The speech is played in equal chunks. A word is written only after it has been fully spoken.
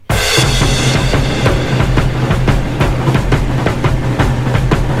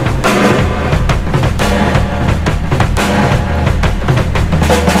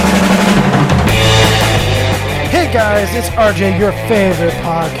guys, it's RJ, your favorite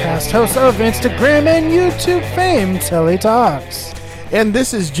podcast host of Instagram and YouTube fame, Telly Talks. And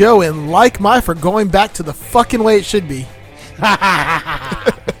this is Joe, and like my for going back to the fucking way it should be.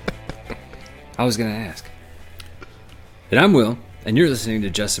 I was going to ask. And I'm Will, and you're listening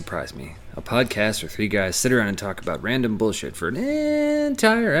to Just Surprise Me, a podcast where three guys sit around and talk about random bullshit for an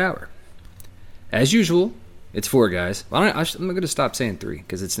entire hour. As usual, it's four guys. Well, I'm going to stop saying three,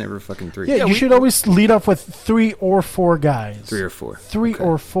 because it's never fucking three. Yeah, you should always lead off with 3 or 4 guys. 3 or 4. 3 Okay.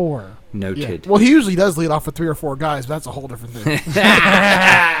 or 4. Noted. Well, he usually does lead off with 3 or 4 guys, but that's a whole different thing.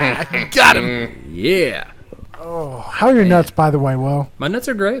 Got him. Yeah. Oh, how are your nuts, by the way, Will? My nuts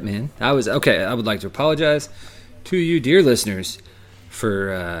are great, man. I would like to apologize to you, dear listeners,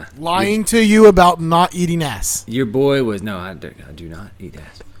 for Lying to you about not eating ass. your boy was I do not eat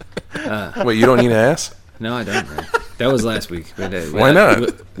ass. Wait, you don't eat ass? No, I don't. Man. That was last week. But, Why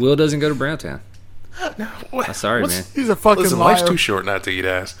not? Will doesn't go to Browntown. Sorry, man. He's a fucking Listen, liar. life's too short not to eat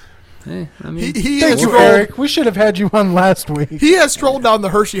ass. I mean, He Thank has you, strolled, Eric. We should have had you on last week. he has strolled down the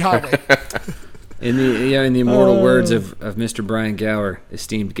Hershey Highway. in the immortal words of Mr. Brian Gower,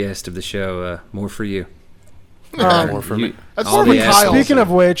 esteemed guest of the show, more for you. More for me. That's All more of the a Kyle. assholes. Speaking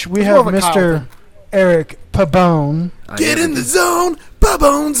of which, we It's have more of a Kyle Mr. thing. Eric Pabone. Get in the zone,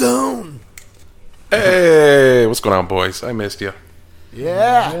 Babone zone. Hey, what's going on, boys? I missed you.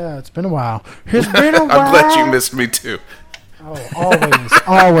 Yeah. Yeah, it's been a while. It's been a while. I'm glad you missed me, too. Oh,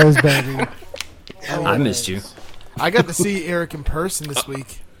 always, baby. I missed you. I got to see Eric in person this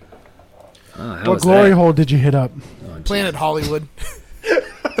week. Oh, how What was glory that? hole did you hit up? Planet Hollywood.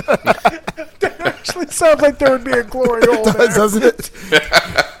 Actually, sounds like there would be a glory hole there. Doesn't it?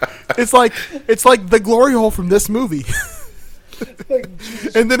 It's like the glory hole from this movie.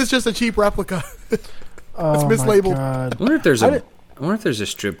 And then it's just a cheap replica. Oh, mislabeled. my God. I wonder if there's a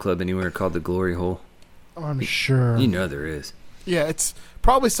strip club anywhere called the Glory Hole. I'm sure. You know there is. Yeah, it's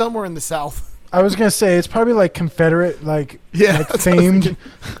probably somewhere in the South. I was gonna say it's probably like Confederate, like Yeah, like that's what I was famed. thinking.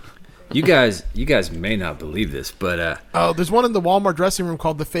 You guys may not believe this, but Oh, there's one in the Walmart dressing room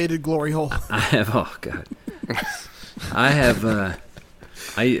called the Faded Glory Hole. I have. Oh God, I have.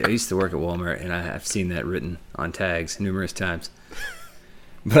 I used to work at Walmart, and I've seen that written on tags numerous times.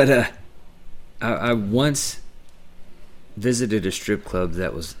 But I once visited a strip club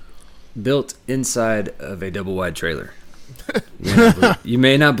that was built inside of a double-wide trailer. You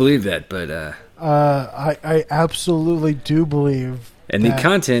may not believe that, but I absolutely do believe. and that. the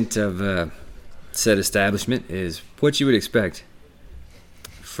content of said establishment is what you would expect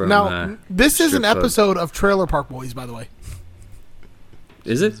from. Now, this is an strip club. episode of Trailer Park Boys, by the way.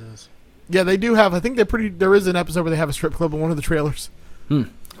 Is it? Yeah, they do have. I think there is an episode where they have a strip club in one of the trailers. Well,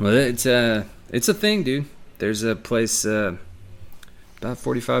 it's a thing, dude. There's a place about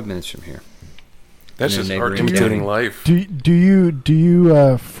 45 minutes from here. That's In a just neighboring art imitating county. life. Do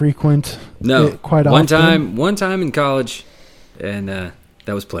you frequent No, it quite one often? one time in college, and that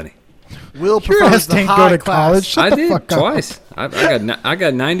was plenty. Will Your prefers ass the didn't high go to class. college. Shut I the did fuck up. twice. I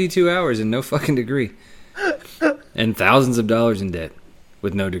got 92 hours and no fucking degree, and thousands of dollars in debt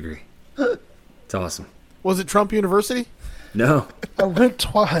with no degree. It's awesome. Was it Trump University? No, I went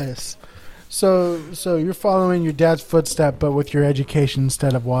twice. So you're following your dad's footstep, but with your education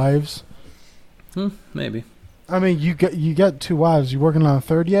instead of wives. maybe. I mean, you got 2 wives. You working on a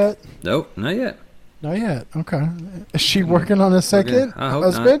third yet? Nope, not yet. Not yet. Okay. Is she working on a second I hope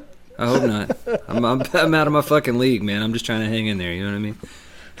husband? I hope not. I'm out of my fucking league, man. I'm just trying to hang in there. You know what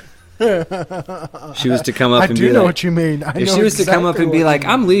I mean? She was to come up I and do be know like, what you mean. if she was to come up and be like,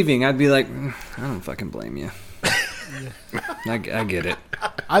 "I'm leaving," I'd be like, "I don't fucking blame you." I get it.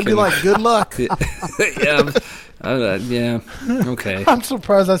 I'd be like, good luck. Yeah, yeah, okay. I'm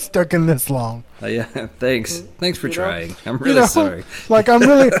surprised I stuck in this long. Yeah, thanks for trying. I'm You really know, sorry. like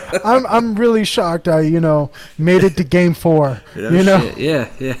I'm really shocked. I made it to game 4. Shit. Yeah.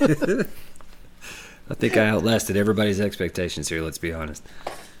 I think I outlasted everybody's expectations here. Let's be honest.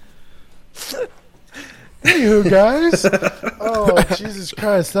 Hey, you guys. Oh, Jesus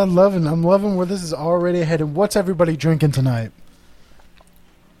Christ. I'm loving where this is already headed. What's everybody drinking tonight?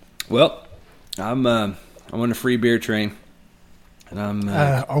 Well, I'm on a free beer train, and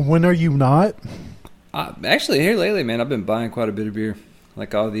I'm When are you not? actually here lately, man. I've been buying quite a bit of beer,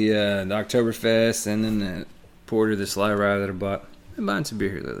 like all the Oktoberfest and then the porter, the Sly Rye that I bought. I've been buying some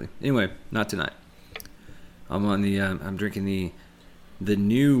beer here lately. Anyway, not tonight. I'm on the I'm drinking the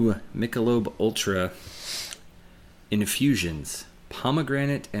new Michelob Ultra Infusions,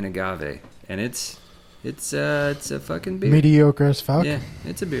 pomegranate and agave, and it's a fucking beer. Mediocre as fuck. Yeah,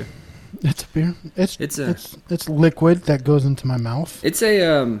 it's a beer. It's a beer. It's It's liquid that goes into my mouth. It's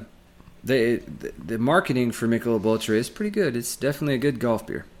a the marketing for Michelob Ultra is pretty good. It's definitely a good golf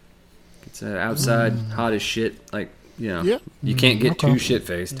beer. It's outside, hot as shit. Like, Yeah. you can't get Okay. too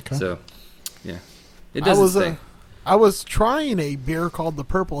shit-faced. Okay. So, yeah. It does its thing. I was trying a beer called the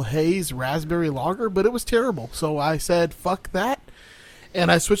Purple Haze Raspberry Lager, but it was terrible. So I said, fuck that.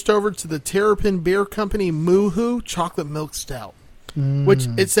 And I switched over to the Terrapin Beer Company Moo-Hoo Chocolate Milk Stout, which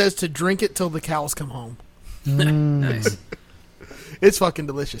it says to drink it till the cows come home. Nice. It's fucking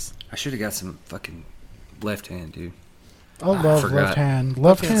delicious. I should have got some fucking left hand, dude. I love forgot. Left Hand.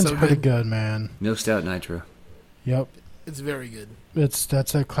 Left Hand's Hand's so pretty good. good, man. Milk Stout Nitro. Yep. It's very good.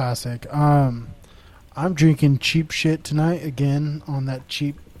 That's a classic. I'm drinking cheap shit tonight again on that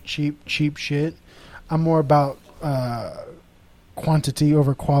cheap shit. I'm more about quantity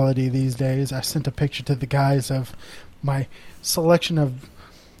over quality these days. I sent a picture to the guys of my selection of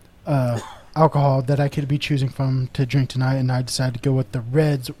alcohol that I could be choosing from to drink tonight, and I decided to go with the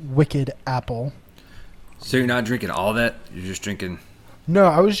Red's Wicked Apple. So you're not drinking all that? You're just drinking... No,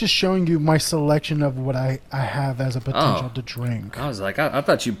 I was just showing you my selection of what I have as a potential Oh. to drink. I was like, I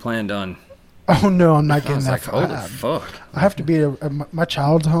thought you planned on... Oh no, I'm not I getting was that like, far. holy fuck. I have to be my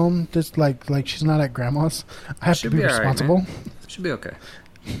child's home. Just like she's not at grandma's. I have Should to be be all right, responsible. man. Should be okay.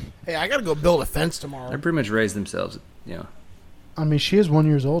 Hey, I gotta go build a fence They tomorrow. pretty much raised themselves, you know. I mean, she is 1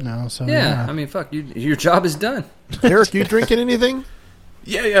 year old now, so Yeah, I mean, fuck, your job is done. Eric, you drinking anything?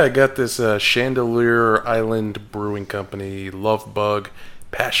 Yeah, I got this Chandelier Island Brewing Company Love Bug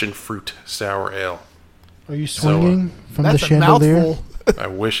Passion Fruit Sour Ale. Are you swinging from That's the a chandelier? mouthful. I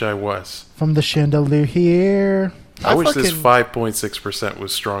wish I was. From the chandelier here. I wish this fucking- 5.6%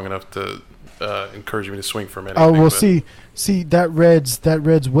 was strong enough to encourage me to swing from anything. Oh, well, but- see that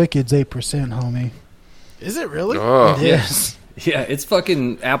Red's Wicked's 8%, homie. Is it really? Oh, Yes, Yeah, it's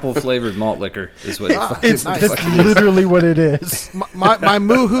fucking apple-flavored malt liquor is what it fucking it's nice. that's literally what it is. My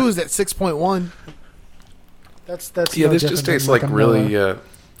Moo-Hoo's at 6.1. That's yeah, no this different just than tastes like a really Miller.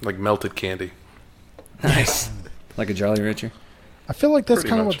 like melted candy. nice. Like a Jolly Rancher. I feel like that's pretty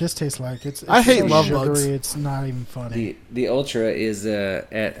kind of much. what this tastes like. It's I hate so Love sugary, Bugs. It's not even funny. The Ultra is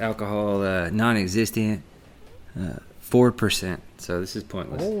at alcohol non-existent, 4%. So this is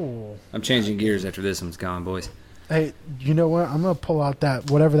pointless. Oh. I'm changing gears after this one's gone, boys. Hey, you know what? I'm gonna pull out that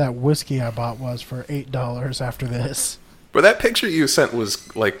whatever that whiskey I bought was for $8 after this. But that picture you sent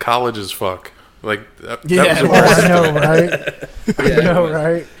was like college as fuck. Like that Yeah, was it Oh, I impressive. know, right? I know,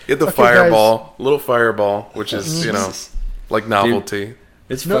 right? You had the Okay, fireball, little fireball, which is like novelty.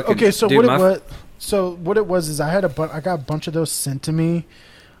 It's No, fucking... okay, so dude, what it was is I got a bunch of those sent to me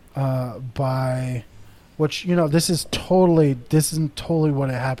by, which this isn't totally what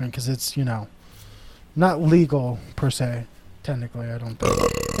it happened because it's not legal per se, technically I don't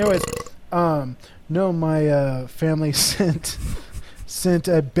think. Anyways, no, my family sent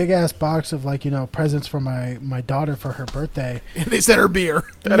a big ass box of presents for my daughter for her birthday. And they sent her beer.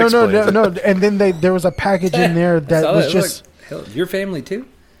 That No, explains it. no, there was a package in there that saw was that. just. Hell, your family too?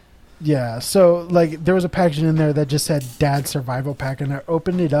 Yeah, so there was a package in there that just said Dad Survival Pack, and I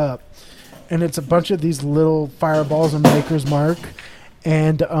opened it up, and it's a bunch of these little fireballs and Maker's Mark,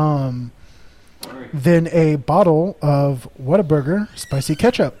 and then a bottle of Whataburger spicy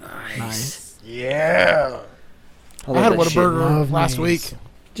ketchup. Nice. Yeah, I had that shit. Whataburger Love last me. week.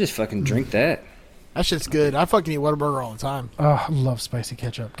 Just fucking drink that. That shit's good. I fucking eat Whataburger all the time. oh, I love spicy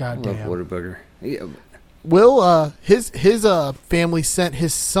ketchup. I God love damn. Whataburger. Yeah, Will his family sent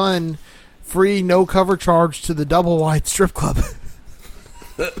his son free no cover charge to the Double Wide Strip Club.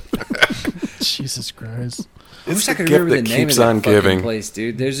 Jesus Christ. I wish I could gift remember the that name of keeps that on fucking giving. place,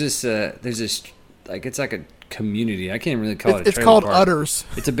 dude. There's this like it's like a community. I can't really call it. A It's trailer called park. Utters.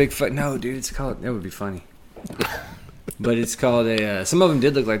 It's a big no, dude. It's called. That would be funny. But it's called a. Some of them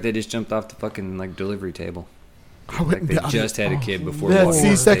did look like they just jumped off the fucking delivery table. I Like wouldn't they doubt just it. had a kid before. They had walking on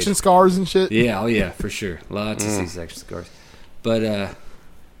C-section stage. scars and shit. Yeah, oh yeah, for sure. Lots of C-section scars. But God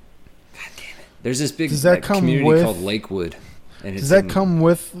damn it, there's this big Does that come community with- called Lakewood, and it's Does that in- come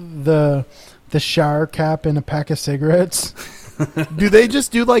with the shower cap and a pack of cigarettes? Do they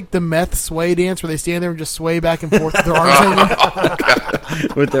just do like the meth sway dance where they stand there and just sway back and forth with their arms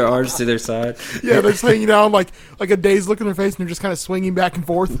hanging? with their arms to their side? Yeah, they're just hanging down like a dazed look in their face and they're just kind of swinging back and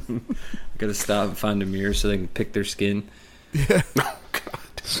forth. Got to stop and find a mirror so they can pick their skin.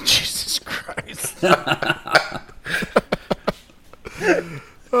 Jesus Christ.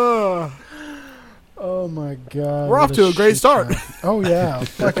 Oh my God! We're off what to a great shit start. show. Oh yeah,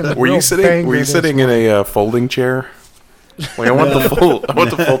 fucking. Were real you sitting? banger Were you this sitting in a folding chair? Like I want the full. I want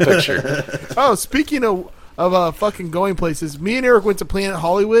the full picture. Oh, speaking of fucking going places, me and Eric went to Planet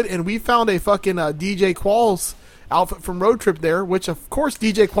Hollywood and we found a fucking DJ Qualls outfit from Road Trip there, which of course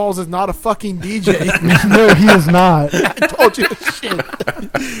DJ Qualls is not a fucking DJ. No, he is not. I told you this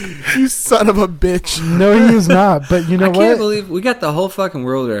shit. You son of a bitch. No, he is not. But you know I what? can't believe we got the whole fucking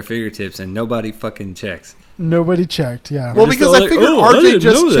world at our fingertips and nobody fucking checks. Nobody checked. Yeah. Well, Just because go I like, figured "Oh, I RJ didn't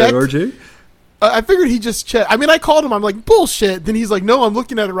just know that, checked. RJ. I figured he just checked. I mean, I called him. I'm like, bullshit. Then he's like, no, I'm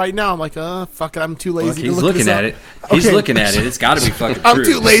looking at it right now. I'm like, fuck it. I'm too Look, lazy to he's look looking this at up. it. He's Okay. looking at it. It's got to be fucking I'm true.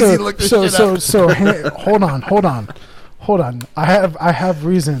 too lazy to look this shit up. Hey, hold on. I have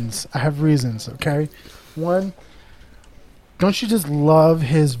reasons. Okay, one. Don't you just love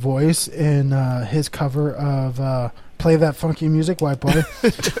his voice in his cover of "Play That Funky Music, White Boy"?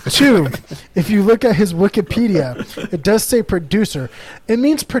 2, if you look at his Wikipedia, it does say producer. It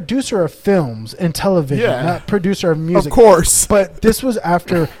means producer of films and television, Yeah. not producer of music. Of course. But this was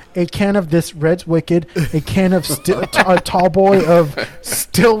after a can of this Red's Wicked, a can of a tall boy of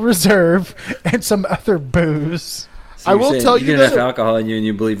Still Reserve, and some other So booze. I you're will saying tell you you get enough that- alcohol in you and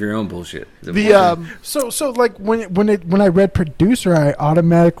you believe your own bullshit. Is that The what you're saying? So like when I read producer, I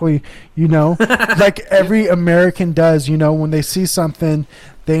automatically, like every American does, when they see something,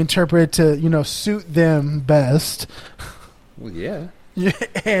 they interpret it to suit them best. Well, yeah. Yeah,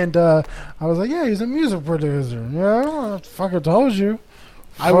 and I was like, yeah, he's a music producer. Yeah, I fucking told you.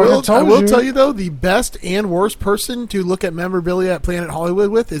 I will tell you though, the best and worst person to look at memorabilia at Planet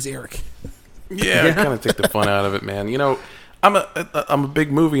Hollywood with is Eric. Yeah, I kind of take the fun out of it, man. I'm a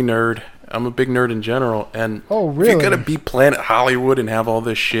big movie nerd. I'm a big nerd in general, and Oh, if really? you're gonna be Planet Hollywood and have all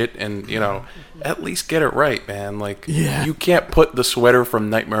this shit, and at least get it right, man. Like, Yeah. you can't put the sweater from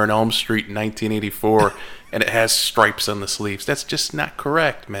Nightmare on Elm Street in 1984 and it has stripes on the sleeves. That's just not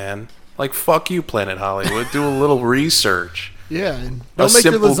correct, man. Like, fuck you, Planet Hollywood. Do a little research. Yeah, and A don't make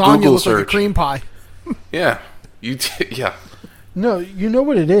your simple lasagna Google look like a search. cream pie. Yeah, yeah. No, you know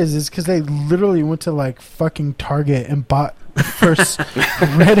what it is because they literally went to like fucking Target and bought the first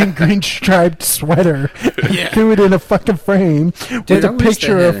red and green striped sweater, Yeah. threw it in a fucking frame with I a wish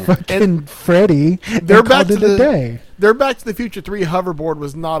picture they of had fucking Freddy. They're and back called to it a the day. Their Back to the Future 3 hoverboard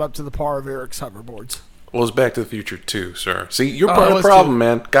was not up to the par of Eric's hoverboards. Well, it's Back to the Future 2, sir. See, you're Oh, part it of the was problem, 2.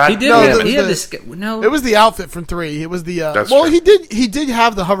 man. God He did. No, have, that he was had the- this. No, It was the outfit from 3. It was the That's well, true. he did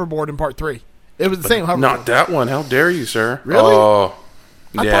have the hoverboard in part 3. It was the same hoverboard. Not that one. How dare you, sir? Really? Oh,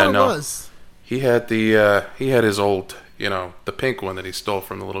 I yeah, thought it no. was. He had his old, the pink one that he stole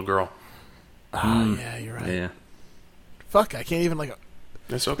from the little girl. Oh, yeah, you're right. yeah. Fuck, I can't even like.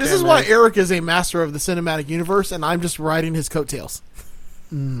 It's okay. This is man. why Eric is a master of the cinematic universe, and I'm just riding his coattails.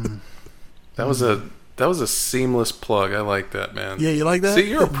 That was a seamless plug. I like that, man. Yeah, you like that? See,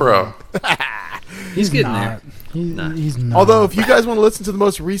 you're a pro. He's getting there. Not. He's not. Although, if you guys want to listen to the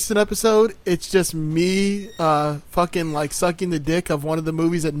most recent episode, it's just me fucking like sucking the dick of one of the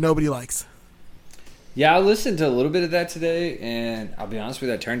movies that nobody likes. Yeah, I listened to a little bit of that today, and I'll be honest with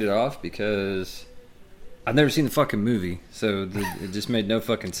you, I turned it off because I've never seen the fucking movie, so it just made no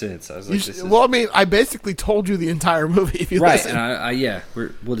fucking sense. I was like, this is... Well, I mean, I basically told you the entire movie. If you right, listen, and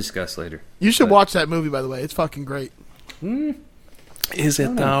we'll discuss later. you should but- watch that movie. By the way, it's fucking great. Is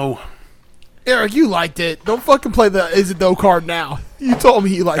it though? Eric, you liked it. Don't fucking play the "is it though" card now. You told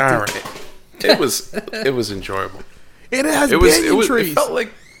me you liked All it. right. It was enjoyable. And it has It was. banyan trees. It felt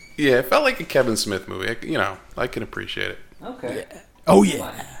like. Yeah, it felt like a Kevin Smith movie. I can appreciate it. Okay. Oh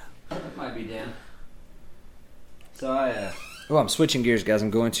yeah. That might be down. So I'm switching gears, guys.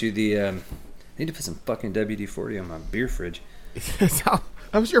 I'm going to the... I need to put some fucking WD-40 on my beer fridge. That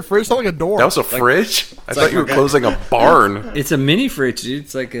was your fridge. Sounded like a door. That was a fridge. I thought like you were my- closing a barn. It's a mini fridge, dude.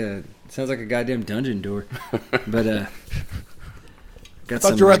 It's like sounds like a goddamn dungeon door. But I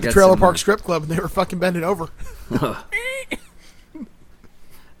thought you were at the trailer park strip club and they were fucking bending over.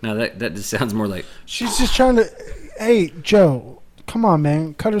 No, that just sounds more like... she's just trying to. Hey, Joe, come on,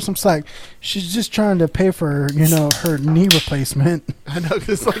 man, cut her some slack. She's just trying to pay for her knee replacement. I know, 'cause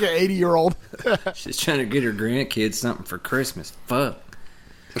it's like an 80-year-old. She's trying to get her grandkids something for Christmas. Fuck.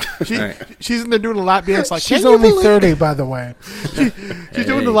 She, All right. She's in there doing a lap dance. Like, She's "Can you only believe-" 30, by the way. She's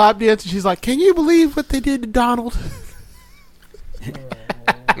doing the lap dance, and she's like, "Can you believe what they did to Donald?"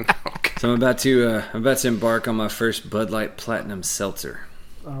 So I'm about to embark on my first Bud Light Platinum Seltzer.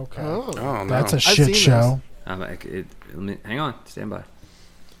 Okay, Oh no. that's a seen shit this. show. Hang on, stand by.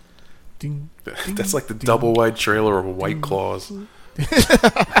 Ding. That's like the double wide trailer of White Claws. All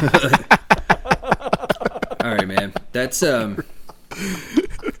right, man. That's I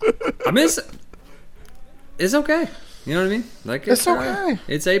mean, it's okay. You know what I mean? Like It's okay.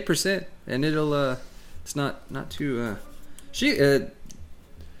 It's 8%, and it'll it's not too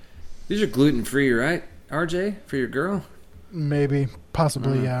these are gluten free, right? RJ, for your girl. Maybe,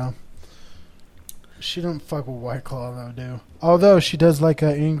 possibly, yeah. She don't fuck with White Claw though, dude. Although she does like an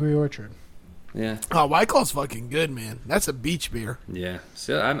Angry Orchard. Yeah. Oh, White Claw's fucking good, man. That's a beach beer. Yeah.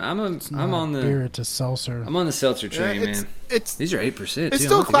 So I'm Not on a beer, the it's a seltzer. I'm on the seltzer train, man. It's These are 8%. it's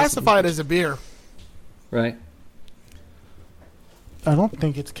still classified as a beer. right. I don't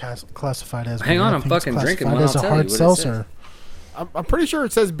think it's classified as. Hang beer. on, I I'm think it's fucking drinking classified one. as I'll a tell you hard what it seltzer. I'm pretty sure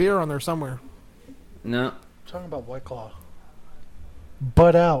it says beer on there somewhere. No. I'm talking about White Claw.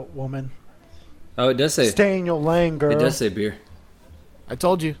 Butt out, woman. Oh, it does say. Stay in your lane, girl. It does say beer. I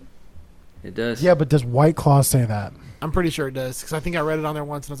told you. It does. Yeah, but does White Claw say that? I'm pretty sure it does because I think I read it on there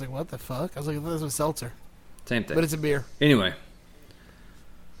once and I was like, "What the fuck?" I was like, "I thought this was seltzer," Same thing. but it's a beer. Anyway.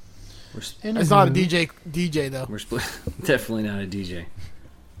 We're, It's not a DJ though. we're split. Definitely not a DJ.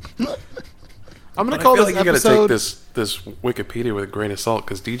 I'm gonna I call feel this like you episode. gotta take this Wikipedia with a grain of salt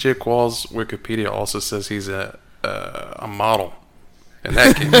because DJ Qual's Wikipedia also says he's a model. In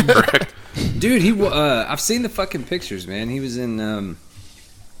that case, correct? Dude, I've seen the fucking pictures, man. He was in, and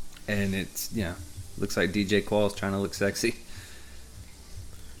it's, looks like DJ Qual's trying to look sexy.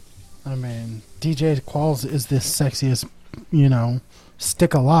 I mean, DJ Qualls is the sexiest,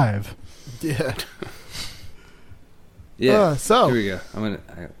 stick alive. Yeah. Yeah. So- here we go.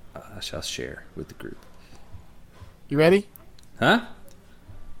 I shall share with the group. You ready? Huh?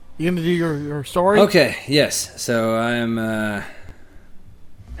 You gonna do your story? Okay. Yes. So I am.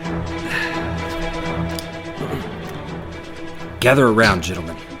 Gather around,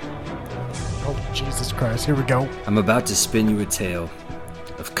 gentlemen. Oh, Jesus Christ. Here we go. I'm about to spin you a tale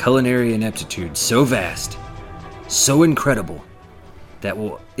of culinary ineptitude so vast, so incredible, that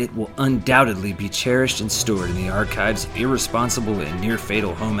it will undoubtedly be cherished and stored in the archives of irresponsible and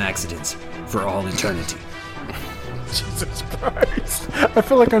near-fatal home accidents for all eternity. Jesus Christ. I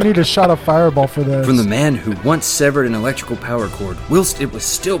feel like I need a shot of Fireball for this. From the man who once severed an electrical power cord whilst it was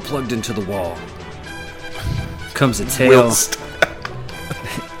still plugged into the wall, comes a tale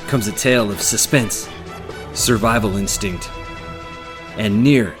of suspense, survival instinct, and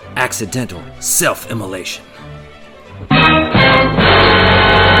near accidental self-immolation.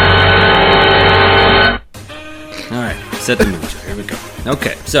 Alright, set the mood. Here we go.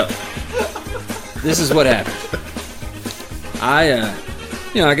 Okay, so this is what happened. I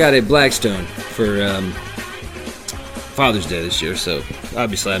got a Blackstone for Father's Day this year, so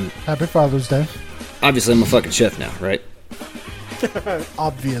obviously Happy Father's Day. I'm a fucking chef now, right?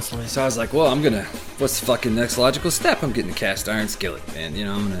 Obviously. So I was like, well, what's the fucking next logical step? I'm getting a cast iron skillet,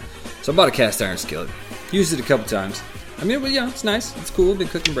 man. So I bought a cast iron skillet. Used it a couple times. I mean, well, it's nice. It's cool. Been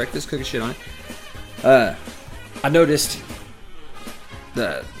cooking breakfast, cooking shit on it. I noticed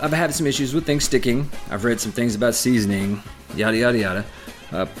that I've had some issues with things sticking. I've read some things about seasoning, yada, yada,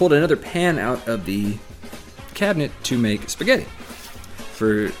 yada. Pulled another pan out of the cabinet to make spaghetti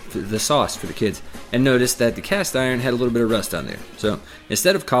for the sauce for the kids. And noticed that the cast iron had a little bit of rust on there. So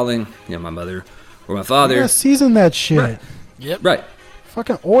instead of calling, my mother or my father, Yeah, season that shit. Right. Yep. right?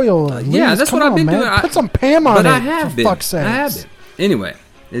 Fucking oil. at Yeah, least. that's Come what I've on, been man. doing. Put some Pam on But it. I have for been. fuck's sakes. I have been. Anyway,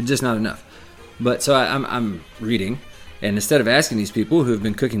 it's just not enough. But so I'm reading, and instead of asking these people who have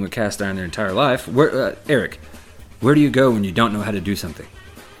been cooking with cast iron their entire life, Eric, where do you go when you don't know how to do something?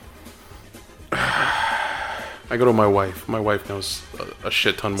 I go to my wife. My wife knows a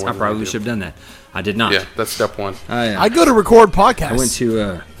shit ton more. I than probably do. should have done that. I did not. Yeah, that's step one. I go to record podcasts.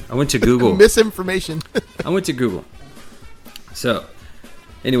 I went to Google. Misinformation. I went to Google. So,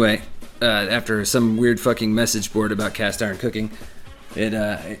 anyway, after some weird fucking message board about cast iron cooking,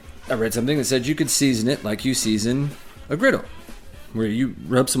 I read something that said you could season it like you season a griddle, where you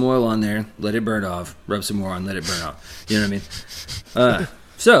rub some oil on there, let it burn off, rub some more on, let it burn off. You know what I mean?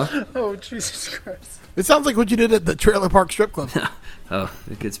 So, Oh, Jesus Christ. It sounds like what you did at the Trailer Park Strip Club. oh,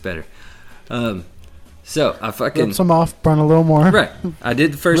 it gets better. So I fucking Rip some off, burn a little more. right. I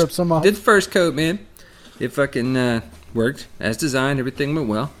did the Rip some off. first coat, man. It fucking worked as designed. Everything went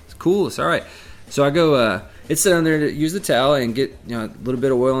well. It's cool. It's all right. So I go. It's down there to use the towel and get a little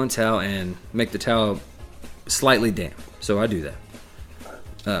bit of oil on the towel and make the towel slightly damp. So I do that.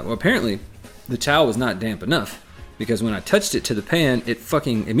 Well, apparently the towel was not damp enough because when I touched it to the pan, it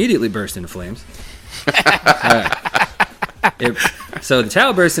fucking immediately burst into flames. So the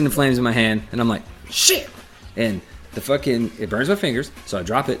towel bursts into flames in my hand, and I'm like, shit! And it burns my fingers, so I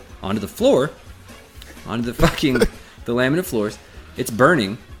drop it onto the floor, onto the fucking, the laminate floors. It's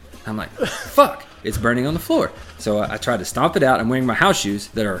burning. I'm like, fuck, it's burning on the floor. So I try to stomp it out. I'm wearing my house shoes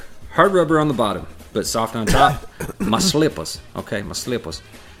that are hard rubber on the bottom, but soft on top. My slippers, okay, my slippers.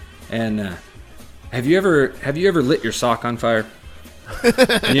 And have you ever lit your sock on fire?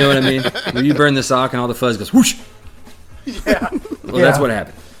 You know what I mean? When you burn the sock and all the fuzz goes whoosh. Yeah. Well, that's what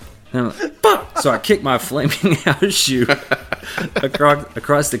happened. And I'm like, fuck! So I kicked my flaming house shoe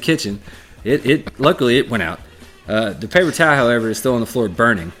across the kitchen. Luckily it went out. The paper towel, however, is still on the floor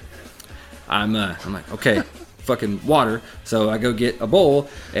burning. I'm like, okay, fucking water. So I go get a bowl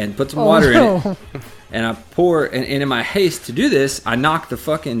and put some water in it. And I pour, and in my haste to do this, I knock the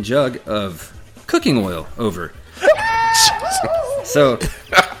fucking jug of cooking oil over. So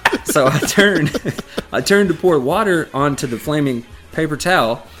I turned to pour water onto the flaming paper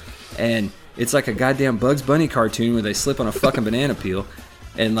towel, and it's like a goddamn Bugs Bunny cartoon where they slip on a fucking banana peel,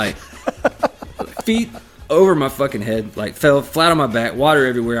 and like feet over my fucking head, like fell flat on my back, water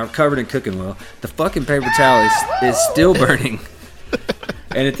everywhere. I'm covered in cooking oil. The fucking paper towel is still burning,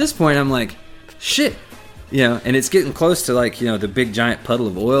 and at this point I'm like, shit. And it's getting close to like, the big giant puddle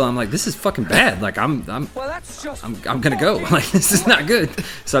of oil. I'm like, this is fucking bad. Like I'm gonna go. Like, this is not good.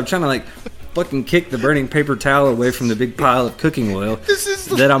 So I'm trying to like fucking kick the burning paper towel away from the big pile of cooking oil. This is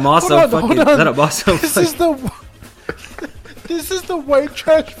the white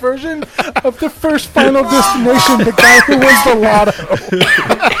trash version of the first Final Destination, the guy who wins the lotto.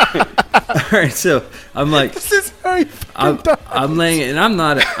 All right, so I'm like, this is how I'm laying, and I'm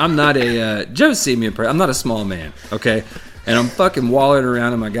not a Joe see me in person. I'm not a small man, okay? And I'm fucking wallowing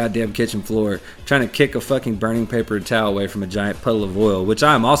around on my goddamn kitchen floor trying to kick a fucking burning paper towel away from a giant puddle of oil, which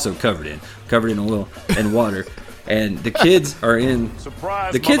I am also covered in oil and water. And the kids are at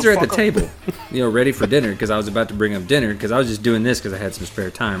the table, ready for dinner, because I was about to bring up dinner, because I was just doing this because I had some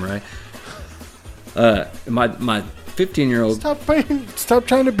spare time, right? My 15-year-old... Stop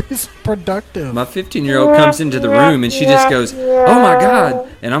trying to be productive. My 15-year-old comes into the room, and she just goes, oh my God.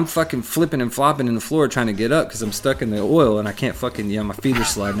 And I'm fucking flipping and flopping in the floor trying to get up because I'm stuck in the oil, and I can't fucking, my feet are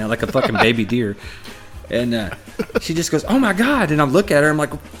sliding out like a fucking baby deer. And she just goes, oh my God. And I look at her, I'm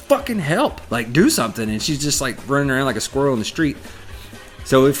like, fucking help. Like, do something. And she's just like running around like a squirrel in the street.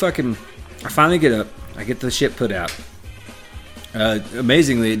 So I finally get up. I get the shit put out.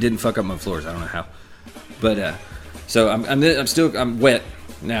 Amazingly, it didn't fuck up my floors. I don't know how. But, so I'm wet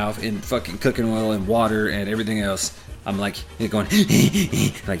now in fucking cooking oil and water and everything else. I'm like going,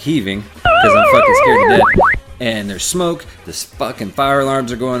 like heaving because I'm fucking scared to death. And there's smoke, the fucking fire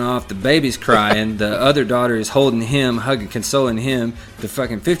alarms are going off, the baby's crying, the other daughter is holding him, hugging, consoling him, the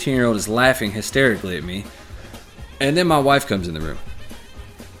fucking 15-year-old is laughing hysterically at me. And then my wife comes in the room.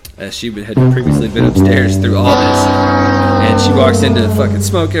 As she had previously been upstairs through all this. And she walks into fucking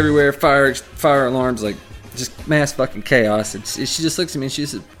smoke everywhere, fire alarms, like just mass fucking chaos. And she just looks at me and she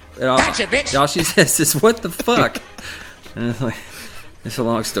says, Gotcha, bitch. All she says is, what the fuck? And I'm like, it's a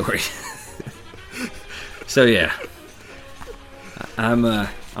long story. So yeah, I'm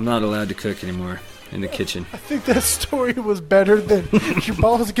not allowed to cook anymore in the kitchen. I think that story was better than your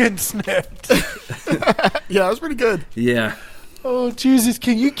balls getting snipped. Yeah, that was pretty good. Yeah. Oh Jesus!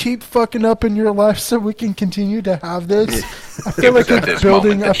 Can you keep fucking up in your life so we can continue to have this? I feel like it's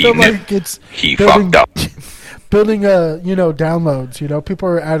building. I feel like it's building. Building downloads. People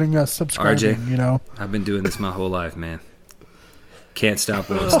are adding us subscribing. RJ, I've been doing this my whole life, man. Can't stop,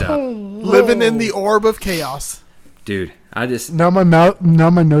 won't stop. Living in the orb of chaos. Dude, I just... Now my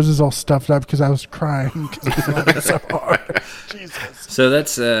nose is all stuffed up because I was crying because I was laughing so hard. Jesus. So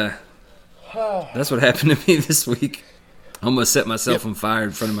that's what happened to me this week. I almost set myself on fire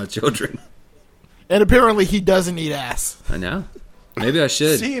in front of my children. And apparently he doesn't eat ass. I know. Maybe I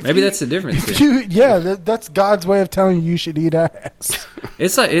should. Maybe that's the difference. That's God's way of telling you should eat ass.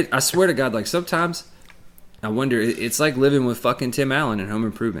 It's like, I swear to God, like sometimes... I wonder, it's like living with fucking Tim Allen in Home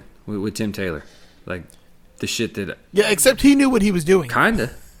Improvement with Tim Taylor. Like, the shit that... Yeah, except he knew what he was doing.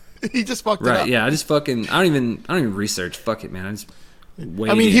 Kinda. He just fucked it up. Right, yeah, I just fucking... I don't even research. Fuck it, man. I just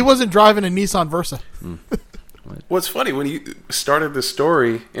wait. He wasn't driving a Nissan Versa. What's funny, when you started the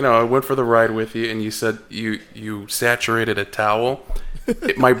story, I went for the ride with you, and you said you saturated a towel.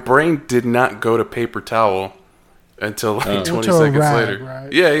 My brain did not go to paper towel until like 20 seconds later.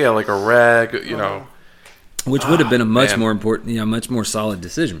 Right? Yeah, like a rag, Which would have been a much more important, much more solid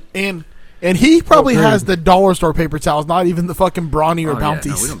decision. And he probably has the dollar store paper towels, not even the fucking Brawny or Bounties.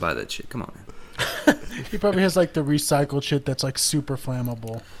 Yeah, no, we don't buy that shit. Come on, man. He probably has like the recycled shit that's like super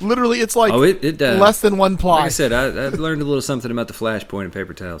flammable. Literally, it's like less than one ply. Like I said, I learned a little something about the flashpoint in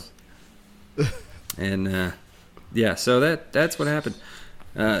paper towels. And so that's what happened.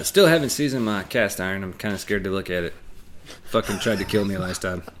 Still haven't seasoned my cast iron. I'm kind of scared to look at it. Fucking tried to kill me last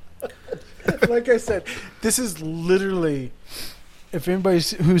time. Like I said, this is literally, if anybody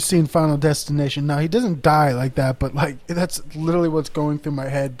who's seen Final Destination, now he doesn't die like that, but like that's literally what's going through my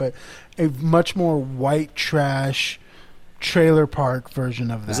head, but a much more white trash trailer park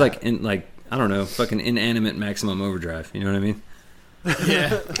version of that. It's like I don't know, fucking inanimate Maximum Overdrive, you know what I mean?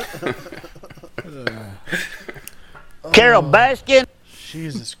 Yeah. Carol Baskin.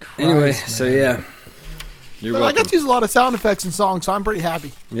 Jesus Christ. Anyway, man. so yeah. You're But I welcome. got to use a lot of sound effects in songs, so I'm pretty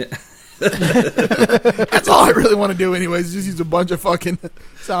happy. Yeah. That's all I really want to do, anyways. Is just use a bunch of fucking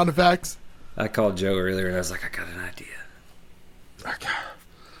sound effects. I called Joe earlier and I was like, I got an idea.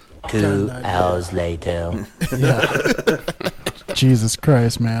 2 hours later. Jesus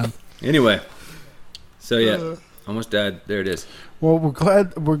Christ, man. Anyway, so yeah, almost died. There it is. Well, we're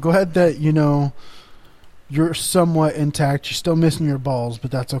glad that you're somewhat intact. You're still missing your balls, but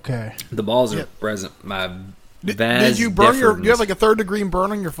that's okay. The balls are Yep. present. My Did you burn you have like a 3rd degree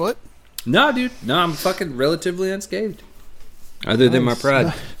burn on your foot? No, dude. No, I'm fucking relatively unscathed. Other than my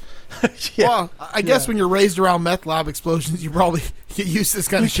pride. Yeah. Well, I guess when you're raised around meth lab explosions, you probably get used to this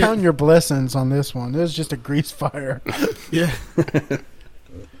kind You of shit. count your blessings on this one. It was just a grease fire. Yeah.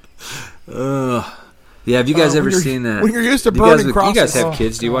 Yeah, have you guys when ever you're- seen that? when you're used to Do you guys burning you guys crosses. have Oh,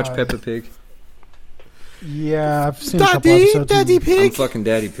 kids? Do you watch God. Peppa Pig? Yeah, I've seen a couple Daddy, episodes. Daddy I'm Pig. fucking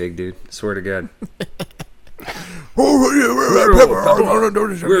Daddy Pig, dude. Swear to God. We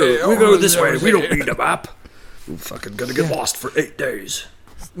go this way. We don't need a map. We're fucking gonna get lost for 8 days.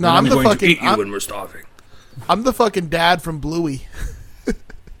 No, I'm the fucking. when we're starving. I'm the fucking dad from Bluey. I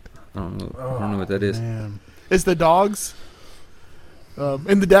don't know what that is. Man. It's the dogs.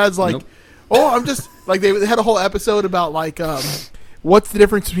 And the dad's like, Nope. oh, I'm just like they had a whole episode about like what's the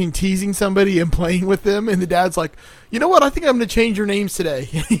difference between teasing somebody and playing with them, and the dad's like, you know what, I think I'm going to change your names today.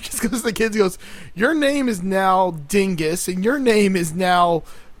 And he just goes to the kids, he goes, your name is now Dingus and your name is now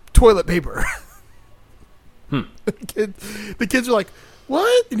toilet paper. The kids are like,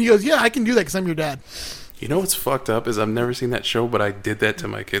 what? And he goes, yeah, I can do that because I'm your dad. You know what's fucked up is I've never seen that show, but I did that to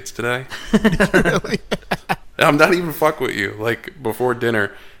my kids today. Really? I'm not even fuck with you. Like before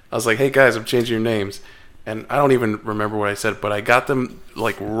dinner, I was like, "Hey guys, I'm changing your names," and I don't even remember what I said, but I got them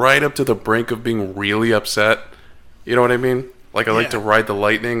like right up to the brink of being really upset. You know what I mean? Like I like to ride the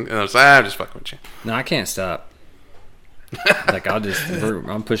lightning, and I was like, I'm just fucking with you. No, I can't stop. Like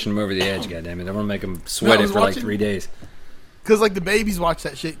I'm pushing them over the edge. Goddamn it! I'm gonna make them sweat I it was for like watching- 3 days. Because like the babies watch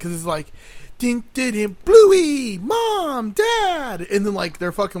that shit because it's like, ding, ding, ding, Bluey, Mom, Dad, and then like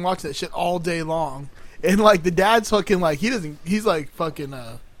they're fucking watching that shit all day long, and like the dad's fucking like he's like fucking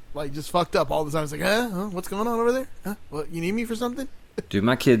like just fucked up all the time. It's like, huh? What's going on over there? Huh? What, you need me for something? Dude,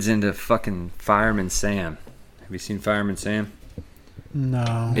 my kid's into fucking Fireman Sam. Have you seen Fireman Sam?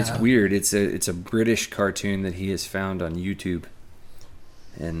 No. It's weird. It's a British cartoon that he has found on YouTube,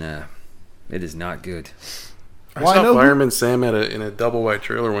 and it is not good. I Well, I saw know who- Fireman Sam in a double wide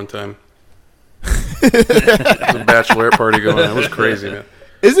trailer one time. The bachelorette party going on. It was crazy, man.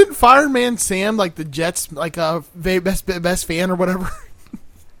 Isn't Fireman Sam like the Jets like best fan or whatever?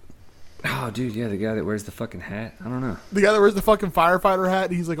 Oh, dude, yeah, the guy that wears the fucking hat. I don't know. The guy that wears the fucking firefighter hat,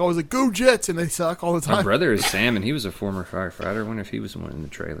 and he's like always like, "Go Jets," and they suck all the My time. brother is Sam, and he was a former firefighter. I wonder if he was the one in the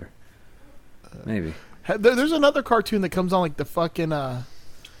trailer. Maybe. There's another cartoon that comes on like the fucking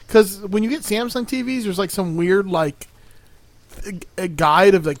because when you get Samsung TVs, there's like some weird like a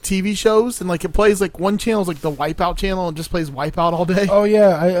guide of like TV shows, and like it plays like one channel is like the Wipeout channel and just plays Wipeout all day, Oh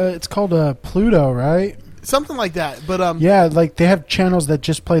yeah, it's called Pluto, right? something like that. But Yeah, like they have channels that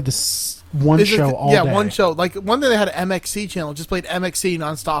just play this one it's show like, all yeah, day. one show. Like one day they had an MXC channel, just played MXC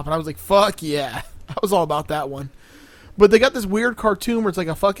nonstop, and I was like, fuck yeah, I was all about that one. But they got this weird cartoon where it's like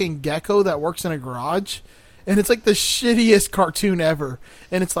a fucking gecko that works in a garage, and it's like the shittiest cartoon ever.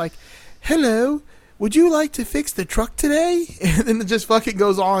 And it's like, hello, would you like to fix the truck today? And then it just fucking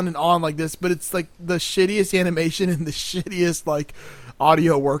goes on and on like this. But it's like the shittiest animation and the shittiest like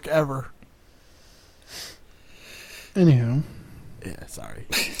audio work ever. Anywho, Yeah, sorry.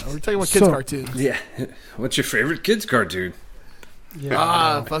 We're talking about kids' So- cartoons. Yeah. What's your favorite kids cartoon?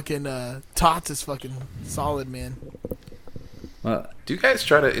 yeah, Fucking Tots is fucking solid, man. Well, Do you guys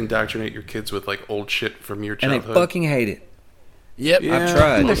try to indoctrinate your kids with like old shit from your and they childhood? fucking hate it. Yep. Yeah, I've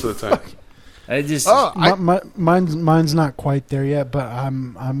tried. most of the time. I just Oh, mine's not quite there yet, but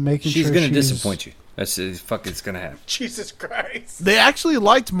I'm making she's sure gonna disappoint you. That's fuck. It's gonna happen. Jesus Christ. They actually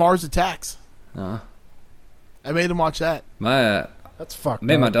liked Mars Attacks. Uh, I made them watch that. my That's fucked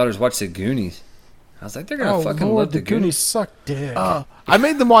made my up. daughters watch the Goonies. I was like, they're gonna Oh fucking Lord, love the the Goonies suck dick. I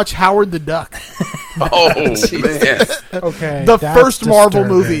made them watch Howard the Duck. Oh man, Okay, The that's first Marvel disturbing.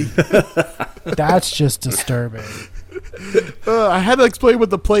 movie. That's just disturbing. I had to explain what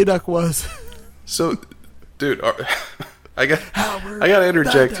the play duck was. so dude, I got to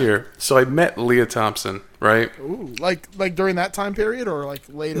interject here. So I met Leah Thompson, right? Ooh, like during that time period or like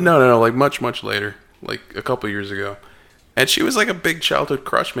later? No, like much later, like a couple years ago. And she was like a big childhood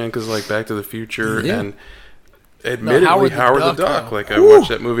crush, man, because like Back to the Future Yeah. and admittedly Howard Howard the the Duck, Duck. though. Like I watched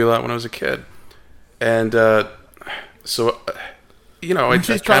that movie a lot when I was a kid. And so, I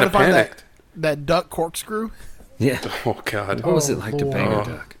She's kind of find panicked. that duck corkscrew. Yeah. Oh God. What was it like to bang Lord.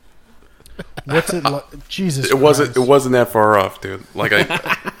 a duck? What's it like? Jesus It wasn't. It Christ. wasn't that far off, dude. Like I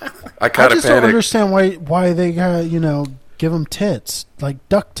I kind of just don't panicked. understand why they got give them tits like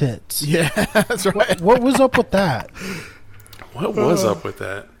duck tits. Yeah, that's right. What was up with that? What was up with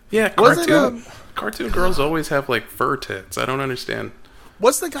that? Yeah, Wasn't cartoon girls always have like fur tits. I don't understand.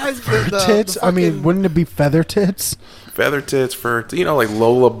 What's the guy's the Tits? The I mean, fucking- wouldn't it be feather tits? Feather tits, fur. Like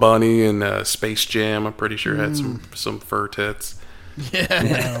Lola Bunny and Space Jam. I'm pretty sure had some fur tits.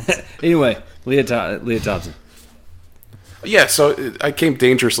 yeah. Anyway, Leah Thompson. Yeah, so I came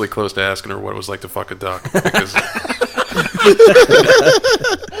dangerously close to asking her what it was like to fuck a duck. Because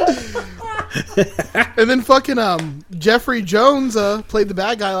And then fucking Jeffrey Jones played the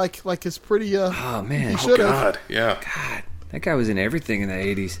bad guy like his pretty Oh man, He should have. God, yeah. God, that guy was in everything in the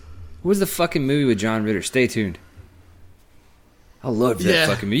 80s. What was the fucking movie with John Ritter? Stay tuned. I loved that Yeah.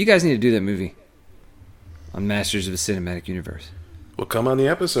 fucking movie. You guys need to do that movie on Masters of the Cinematic Universe. We'll come on the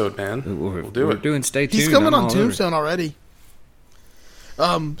episode, man. We're We'll do we're it. doing Stay Tuned. He's coming I'm on all over it. Tombstone already.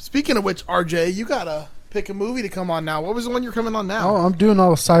 Speaking of which, RJ, you gotta pick a movie to come on now. What was the one you're coming on now? Oh, I'm doing all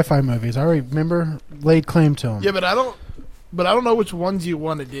the sci-fi movies. I already laid claim to them. Yeah, but I don't know which ones you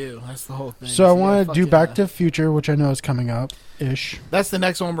want to do. That's the whole thing. So I you want to gotta do fucking, Back to the Future, which I know is coming up ish. That's the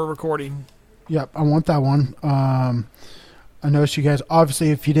next one we're recording. Yep, I want that one. I noticed you guys. Obviously,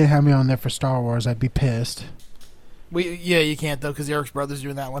 if you didn't have me on there for Star Wars, I'd be pissed. You can't though because Eric's brother's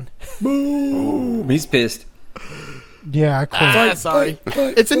doing that one. He's pissed. Yeah, I quit. Sorry.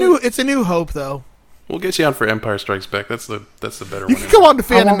 It's a new hope though. We'll get you on for Empire Strikes Back. That's the better You one. can come on to I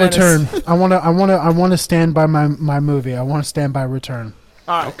Phantom want Menace. Return. I want to stand by my movie. I want to stand by Return.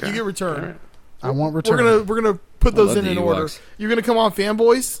 All right, Okay. you get Return. All right. I want Return. We're gonna put those love in the order. Ewoks. You're gonna come on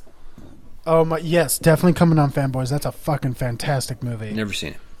Fanboys. Oh my, yes, definitely coming on Fanboys. That's a fucking fantastic movie. Never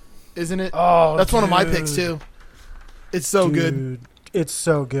seen it. Isn't it? Oh, That's one of my dude. picks too. It's so good. Dude, it's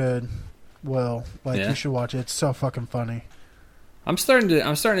so good. Well, Yeah. you should watch it. It's so fucking funny. I'm starting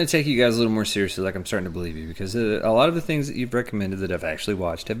to take you guys a little more seriously. Like I'm starting to believe you because a lot of the things that you've recommended that I've actually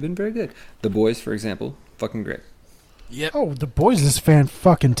watched have been very good. The Boys, for example, fucking great. Yep. Oh, The Boys is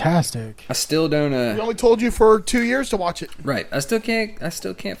fan-fucking-tastic. I still don't. We only told you for 2 years to watch it. Right. I still can't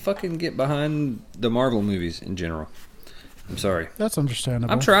fucking get behind the Marvel movies in general. I'm sorry. That's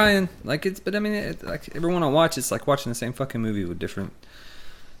understandable. I'm trying. But I mean, like everyone I watch, it's like watching the same fucking movie with different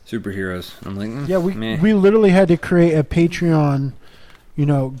superheroes. I'm like, Yeah, meh. we literally had to create a Patreon,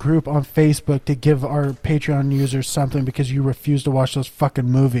 group on Facebook to give our Patreon users something because you refused to watch those fucking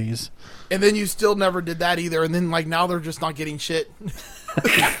movies. And then you still never did that either. And then now they're just not getting shit.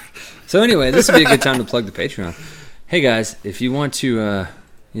 So anyway, this would be a good time to plug the Patreon. Hey guys, if you want to,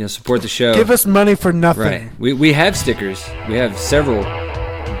 support the show, Give us money for nothing. right? We have stickers. We have several.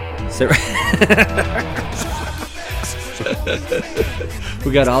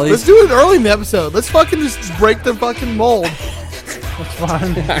 We got all Let's these. do it early in the episode. Let's fucking just break the fucking mold. That's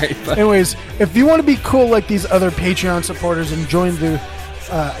fine. All right, fine. Anyways, if you want to be cool like these other Patreon supporters and join the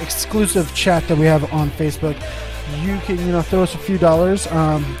exclusive chat that we have on Facebook, you can, throw us a few dollars,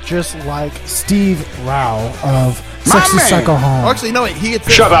 just like Steve Rao of Sexy man. Psycho Home. Oh, actually, no, wait. He gets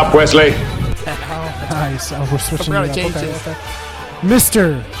Shut up, Wesley. Nice. Oh, we're switching I it forgot up. to change Okay.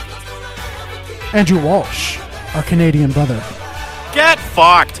 Mr. Andrew Walsh, our Canadian brother. Get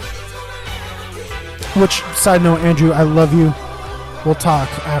fucked. Which, side note, Andrew, I love you. We'll talk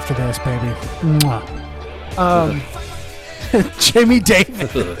after this, baby. Mwah. Jamie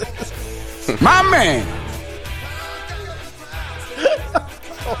Davis. My man.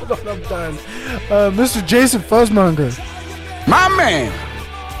 Hold on, I'm done. Mr. Jason Fuzzmonger. My man.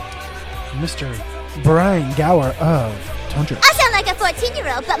 Mr. Brian Gower of Tundra. I sound like a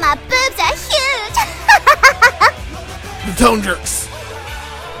 14-year-old, but my boobs are huge. the Tone Jerks.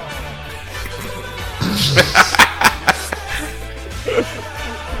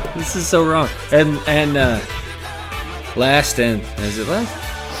 This is so wrong. And last and is it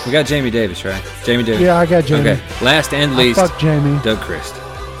last? We got Jamie Davis, right? Jamie Davis. Yeah, I got Jamie. Okay. Last and least, Fuck Jamie. Doug Christ.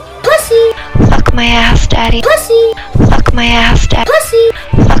 Pussy. Fuck my ass, daddy. Pussy. Fuck my ass, daddy. Pussy.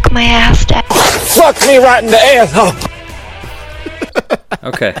 Fuck my ass, daddy. Fuck me right in the asshole.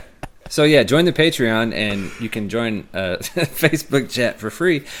 Okay. So yeah, join the Patreon and you can join Facebook chat for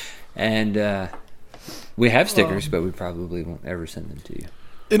free. And we have stickers, but we probably won't ever send them to you.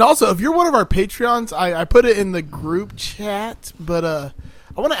 And also, if you're one of our Patreons, I put it in the group chat, but I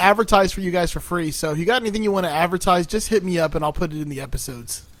want to advertise for you guys for free. So if you got anything you want to advertise, just hit me up and I'll put it in the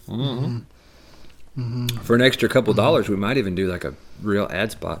episodes. For an extra couple dollars, we might even do like a real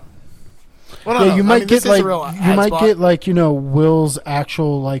ad spot. Well, no, Yeah, you no, might I mean, get this is a like real you ad might spot. get like Will's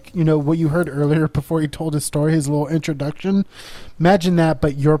actual like what you heard earlier before he told his story, his little introduction. Imagine that,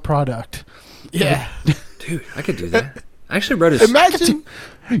 but your product. Yeah. Dude, I could do that. I actually wrote a Imagine.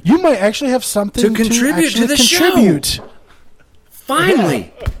 You might actually have something To contribute actually to the contribute.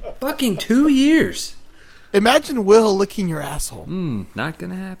 finally. Fucking 2 years. Imagine Will licking your asshole. Not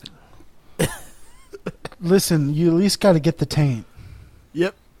gonna happen. Listen, you at least got to get the taint.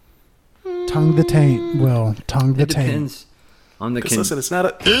 Yep. Tongue the taint, Will. Tongue the It taint. depends on the. Because listen, it's not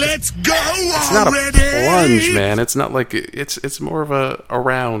a Let's go it's not a plunge, man. It's not like it's more of a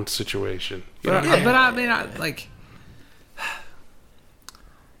round situation. You know? But I mean,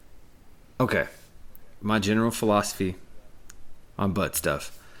 okay. My general philosophy on butt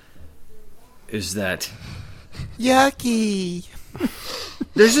stuff is that Yucky.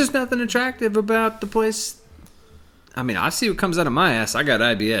 there's just nothing attractive about the place. I mean, I see what comes out of my ass. I got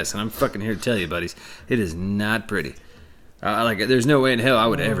IBS, and I'm fucking here to tell you, buddies, it is not pretty. Like, there's no way in hell I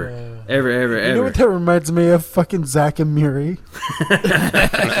would ever. You know what that reminds me of? Fucking Zach and Miri.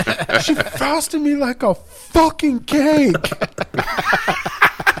 She frosted me like a fucking cake.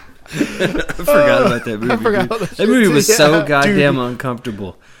 I forgot about that movie. forgot dude. about That movie was so Yeah, goddamn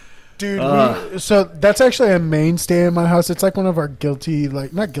uncomfortable. Dude, so that's actually a mainstay in my house. It's like one of our guilty,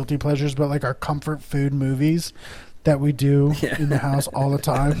 like not guilty pleasures, but like our comfort food movies that we do in the house all the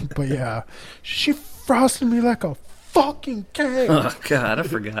time. But yeah, she frosted me like a fucking cake. Oh god, I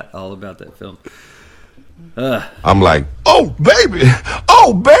forgot all about that film. I'm like, oh baby,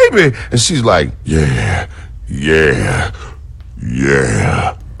 and she's like, yeah.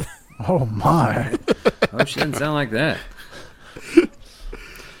 Oh my. Oh, she doesn't sound like that.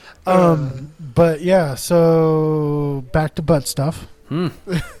 But yeah, so back to butt stuff.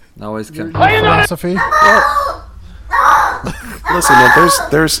 Always come. Philosophy. Listen, man,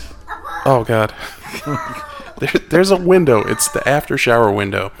 there's oh god. There's a window. It's the after shower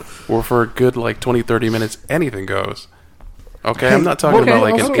window where for a good like 20-30 minutes anything goes. Okay, I'm not talking about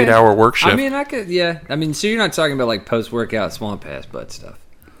like an okay. 8-hour work shift. I mean, I could, yeah. I mean, so you're not talking about like post-workout swamp ass butt stuff.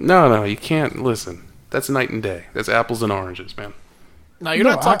 No, you can't listen. That's night and day. That's apples and oranges, man. No, you're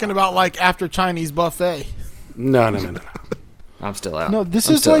not talking about like after Chinese buffet. No. I'm still out. No, this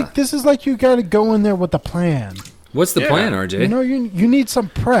I'm is still like out. this is like you got to go in there with a plan. What's the plan, RJ? You know, you need some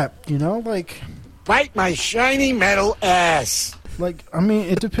prep. You know, like Bite my shiny metal ass. I mean,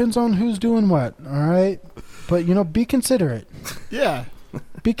 it depends on who's doing what. All right, but be considerate. Yeah.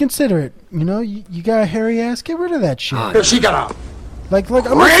 Be considerate. You got a hairy ass. Get rid of that shit. She got a Like I'm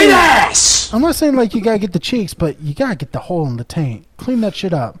not great saying, ass. I'm not saying like you gotta get the cheeks, but you gotta get the hole in the taint. Clean that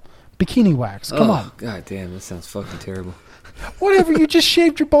shit up. Bikini wax. Come on. God damn, that sounds fucking terrible. Whatever. You just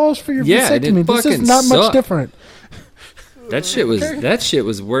shaved your balls for your Yeah, and it vasectomy. This is fucking not much sucked. different. That shit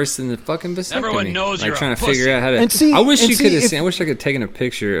was worse than the fucking vasectomy. Everyone knows like you're a trying to pussy. figure out how to. And see- I wish and you see could have if- seen. I wish I could have taken a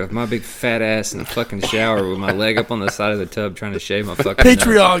picture of my big fat ass in the fucking shower with my leg up on the side of the tub trying to shave my fucking nut.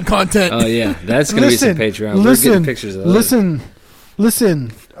 Patreon content. Oh yeah, that's gonna be some Patreon. We're getting pictures of those.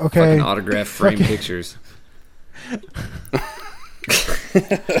 Listen. Okay. Fucking autograph frame Fucking- pictures.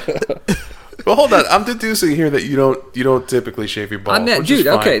 Well, hold on. I'm deducing here that you don't typically shave your balls. I'm not, which is dude.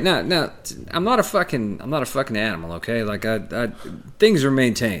 fine. Okay, now, I'm not a fucking animal. Okay, like I things are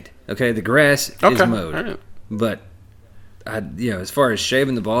maintained. Okay, the grass is Okay, mowed, all right. but as far as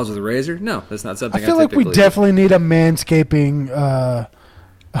shaving the balls with a razor, no, that's not I something. feel like we typically definitely need a manscaping. do.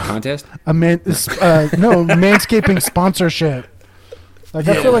 Contest. Manscaping sponsorship. Like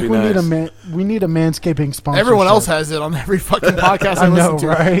I Yeah, feel would like be we need a manscaping sponsorship. Everyone else has it on every fucking podcast I, I know, listen to.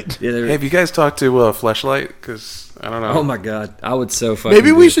 right? Yeah. Hey, have you guys talked to Fleshlight? Because I don't know. Oh my god, I would so fucking.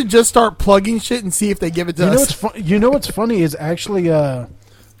 Maybe do we it. should just start plugging shit and see if they give it to us. You know what's funny is actually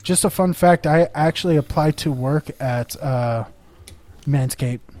just a fun fact. I actually applied to work at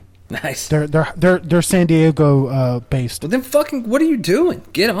Manscaped. Nice. They're San Diego based. Well, then fucking, what are you doing?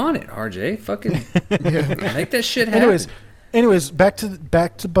 Get on it, RJ. Fucking make that shit happen. Anyways, back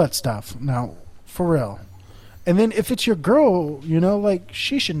to butt stuff now, for real. And then if it's your girl, like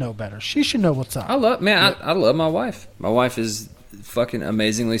she should know better. She should know what's up. I love my wife. My wife is fucking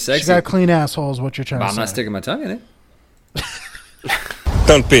amazingly sexy. She got a clean asshole, is what you're trying But to I'm say. not sticking my tongue in it.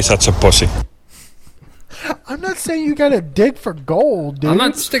 Don't be such a pussy. I'm not saying you got to dig for gold, dude. I'm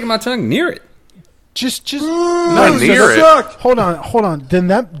not sticking my tongue near it. Just Not near it. Hold on. Then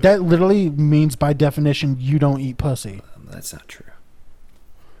that literally means by definition you don't eat pussy. That's not true.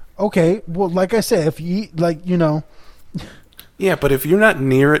 Okay, well, like I said, if you eat, Yeah, but if you're not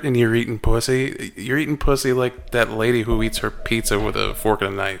near it and you're eating pussy like that lady who eats her pizza with a fork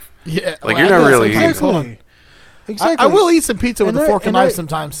and a knife. Yeah, Like, you're not really eating. exactly. Exactly. I will eat some pizza with And a I- fork and and knife I-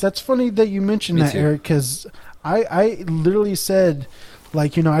 sometimes. That's funny that you mentioned Me that, too. Eric, because I literally said,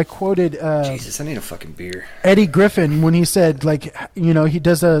 like, I quoted Jesus, I need a fucking beer. Eddie Griffin when he said, like, he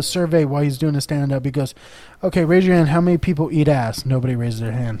does a survey while he's doing a stand-up. He goes, okay, raise your hand. How many people eat ass? Nobody raises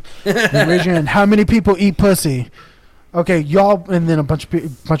their hand. Then raise your hand. How many people eat pussy? Okay, y'all, and then a bunch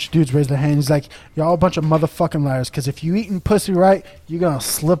of dudes raise their hand. He's like, y'all a bunch of motherfucking liars, because if you eating pussy right, you're going to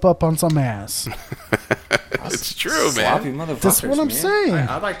slip up on some ass. It's true, Sloppy man. motherfuckers. That's what I'm man. saying.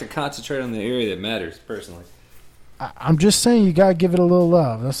 I like to concentrate on the area that matters, personally. I'm just saying you got to give it a little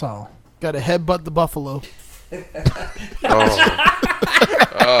love. That's all. Got to headbutt the buffalo.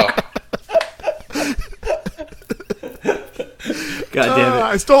 God damn it!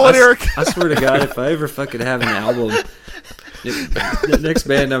 I stole it, Eric. I swear to God, if I ever fucking have an album, the next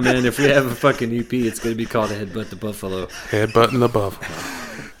band I'm in, if we have a fucking EP, it's gonna be called Headbutt the Buffalo. Headbutting the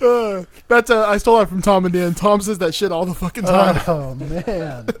buffalo. That's I stole that from Tom and Dan. Tom says that shit all the fucking time. Oh,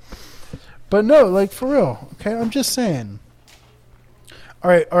 man. But no, like, for real. Okay, I'm just saying. All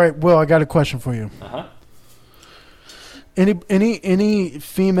right, Will, I got a question for you. Uh-huh. Any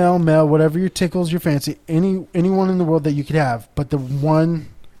female, male, whatever your tickles your fancy, anyone in the world that you could have, but the one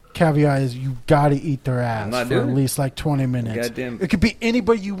caveat is you gotta eat their ass not for at doing it. least like 20 minutes. Goddamn. It could be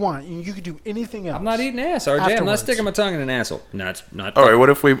anybody you want. You could do anything else. I'm not eating ass, RJ. I'm not Afterwards. sticking my tongue in an asshole. No, it's not. All right, what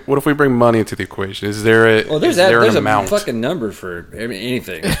if we bring money into the equation? Is there a Well, there's is there there's an a amount? fucking number for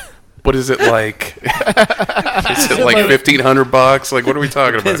anything. What is it like? Is it like $1,500? Like, what are we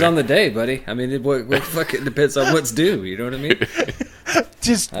talking about? Depends here? on the day, buddy. I mean, it fucking depends on what's due. You know what I mean?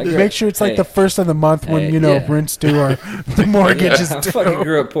 Just I grew make up- sure it's like hey. the first of the month when Hey, yeah. rent's due or the mortgage is I due. fucking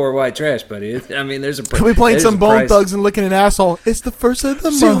grew up poor white trash, buddy. I mean, there's a. Can we playing there's some a Bone price. Thugs and licking an asshole? It's the first of the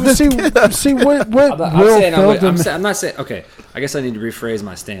month. See what I'm Will saying I filled would, in. I'm not saying. Okay, I guess I need to rephrase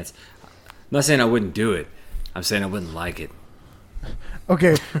my stance. I'm not saying I wouldn't do it. I'm saying I wouldn't like it.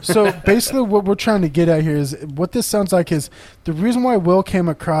 Okay, so basically what we're trying to get at here is what this sounds like is the reason why Will came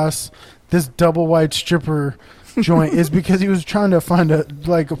across this double wide stripper joint is because he was trying to find a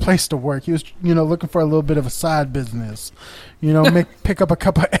place to work. He was looking for a little bit of a side business, pick up a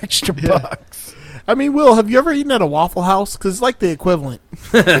couple extra bucks. I mean, Will, have you ever eaten at a Waffle House? Because it's like the equivalent.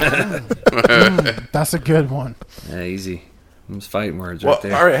 That's a good one. Yeah, easy. Those fighting words Well, right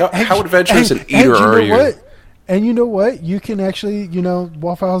there. all right. How adventurous an And eater are you? What? And you know what? You can actually,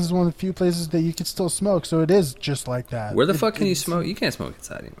 Waffle House is one of the few places that you can still smoke, so it is just like that. Where the fuck can you smoke? You can't smoke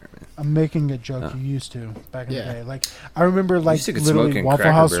inside anywhere, man. I'm making a joke. You used to back in the day. Like I remember, You like used to could literally smoke in Waffle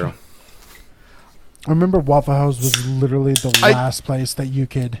Cracker House. Barrel. I remember Waffle House was literally the last place that you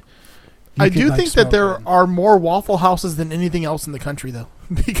could. I do like, think that smoke there in. are more Waffle Houses than anything else in the country, though,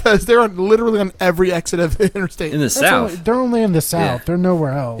 because they're literally on every exit of the interstate. In the That's South. they're only in the South. Yeah. They're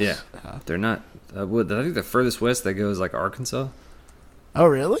nowhere else. Yeah, they're not. I think the furthest west that goes like Arkansas. Oh,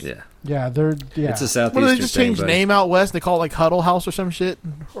 really? Yeah, Yeah, they're yeah. it's a southeastern What, do they just thing, change buddy. name out west? They call it like Huddle House or some shit,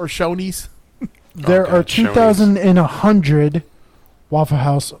 or Shoney's. There God, are Shoney's. 2,100 Waffle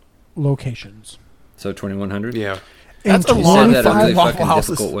House locations. So 2,100. Yeah. That's a in You lot said of that in a really Waffle fucking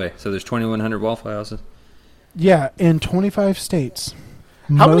Houses. difficult way. So there's 2,100 Waffle Houses. Yeah, in 25 states.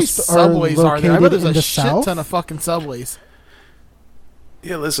 How many Most subways are there? I bet located there's in a the shit South. ton of fucking subways.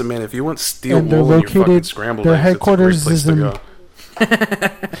 Yeah, listen, man. If you want steel And they're wool in your fucking located- scrambled their eggs, headquarters it's a great is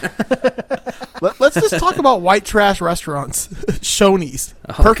place to go. Let's just talk about white trash restaurants. Shoney's,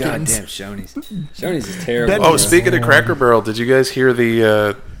 Oh Perkins. goddamn, Shoney's. Shoney's is terrible. Ben- Oh, bro. speaking of Cracker Barrel, did you guys hear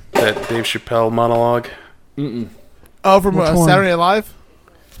the that Dave Chappelle monologue? Oh, from Which one? Saturday Night Live.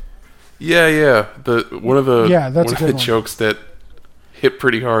 Yeah. One of the Yeah, that's a good the one. jokes that hit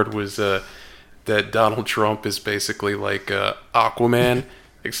pretty hard was that Donald Trump is basically like Aquaman,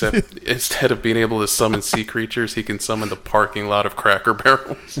 except instead of being able to summon sea creatures, he can summon the parking lot of Cracker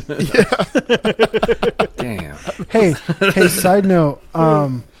Barrels. Damn. Hey, side note,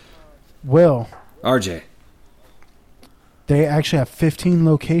 Will, RJ. they actually have 15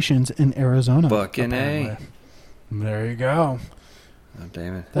 locations in Arizona. Fucking A. apparently. There you go. Oh,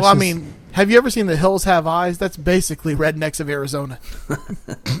 damn it. Well, I just- mean, have you ever seen The Hills Have Eyes? That's basically rednecks of Arizona.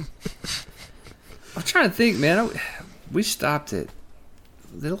 I'm trying to think, man. We stopped at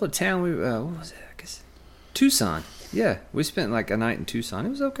the little town. What was it? I guess Tucson. Yeah, we spent like a night in Tucson. It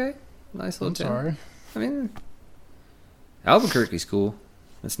was okay. Nice little I'm town. sorry. I mean, Albuquerque's cool.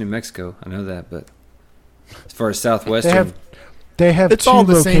 That's New Mexico. I know that, but as far as Southwestern, They have It's two all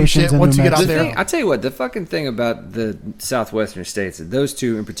the same locations shit in once New you get out Mexico. there. I tell you what, the fucking thing about the Southwestern states, those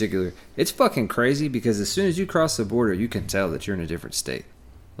two in particular, it's fucking crazy because as soon as you cross the border, you can tell that you're in a different state.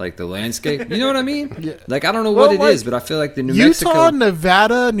 like the landscape. You know what I mean? Yeah. Like I don't know Well, what it like, is, but I feel like the New Utah, Mexico.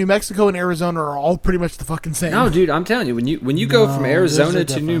 Nevada, New Mexico, and Arizona are all pretty much the fucking same. No, dude, I'm telling you, when you go from No, Arizona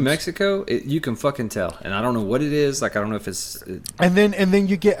there's a to New difference. Mexico, you can fucking tell. And I don't know what it is. Like I don't know if it's And then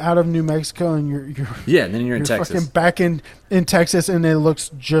you get out of New Mexico and you're yeah. And then you're in you're Texas. fucking back in Texas and it looks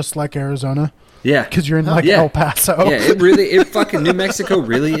just like Arizona Yeah, because you're in like Yeah. El Paso. yeah. It fucking New Mexico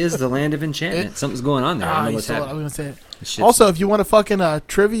really is the land of enchantment. Something's going on there. I don't know you what's stole it. I happening. was gonna say it. This shit's- Also, if you want a fucking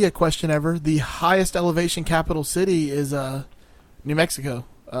trivia question ever, the highest elevation capital city is New Mexico.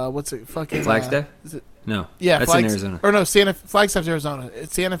 What's it? Fucking Flagstaff? Is it? No, Yeah, that's in Arizona. Or no, Flagstaff's Arizona.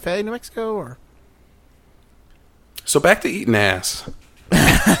 It's Santa Fe, New Mexico, or So back to eating ass.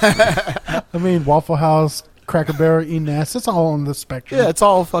 I mean, Waffle House, Cracker Barrel, eating ass. It's all on the spectrum. yeah, it's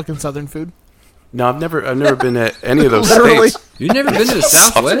all fucking southern food. No, I've never been to any of those Literally. states. You've never been to the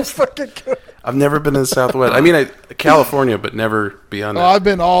Southwest? I've never been to the Southwest. I mean, California, but never beyond Oh, that. I've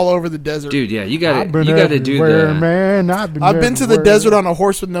been all over the desert. Dude, yeah, you I've got been to do everywhere, the. man. I've been to the everywhere. desert on a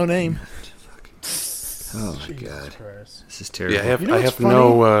horse with no name. Oh my god, Christ. this is terrible. Yeah, You know I what's have funny?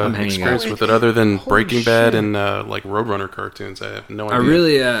 no I'm hanging experience out. with it other than Holy Breaking Bad shit. and like Roadrunner cartoons. I have no I idea.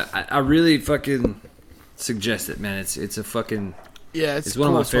 really, I really fucking suggest it, man. It's a fucking. Yeah, It's one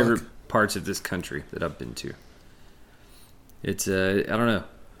of cool my as fuck. favorite parts of this country that I've been to. It's I don't know,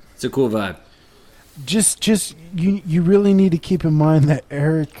 it's a cool vibe. Just you really need to keep in mind that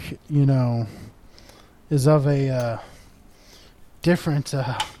Eric, is of a different.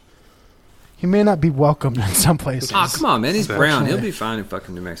 He may not be welcomed in some places. Oh come on, man, he's brown. He'll Unfortunately. be fine in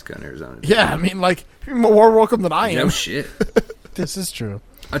fucking New Mexico and Arizona. Yeah, I mean, like, you're more welcome than I am. No shit. This is true.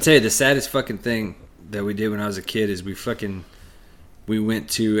 I'll tell you the saddest fucking thing that we did when I was a kid is we went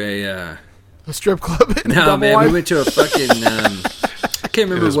to a. A strip club. in No, Double man, Wide. we went to a fucking. I can't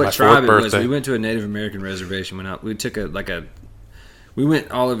remember was my what tribe it fourth was. birthday. We went to a Native American reservation. We took we went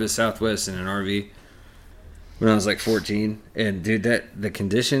all over the Southwest in an RV when I was like 14. And dude, the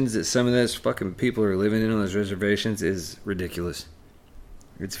conditions that some of those fucking people are living in on those reservations is ridiculous.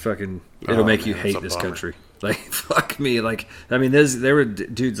 It's fucking. It'll Oh, make you man, hate that's a this bummer. country. Like fuck me. Like I mean, there were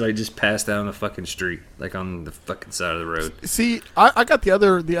dudes like just passed out on the fucking street, like on the fucking side of the road. See, I got the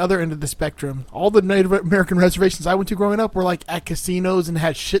other end of the spectrum. All the Native American reservations I went to growing up were like at casinos and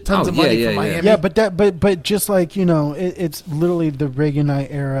had shit tons Oh, of money yeah, from yeah, Miami. Yeah, but just like it's literally the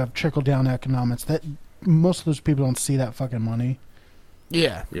Reaganite era of trickle down economics. That most of those people don't see that fucking money.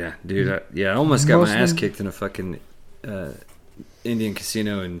 yeah. Yeah, dude. I almost got Most my of ass them- kicked in a fucking Indian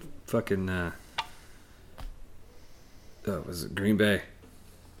casino in fucking. Was it Green Bay?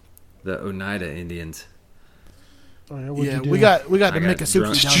 The Oneida Indians. Oh, yeah, what'd Yeah, you do? we got I the got Miccosukee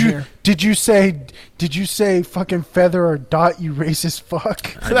drunk. down Did you, here. did you say fucking feather or dot? You racist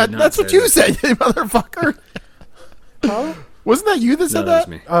fuck. I did not That's say what you that. said, you motherfucker. Wasn't that you that No, said that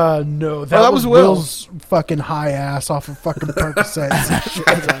was that? me. No, that was Will. Will's fucking high ass off of fucking Percocets.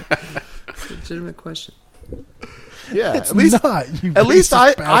 Legitimate question. Yeah, It's at least not. You at least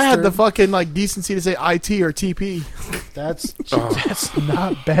I racist had the bastard. fucking like decency to say IT or TP. That's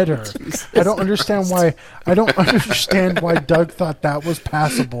not better. I don't understand why. I don't understand why Doug thought that was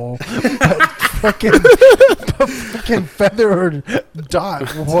passable, but fucking feathered dot.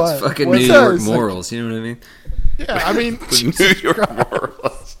 What? Fucking What New does- York morals. You know what I mean? Yeah, I mean, New York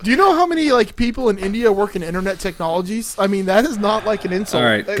morals. do you know how many like people in India work in internet technologies? I mean, that is not like an insult. All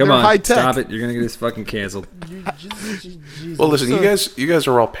right, They're come on, high tech. stop it. You're gonna get us fucking canceled. Well, listen, you guys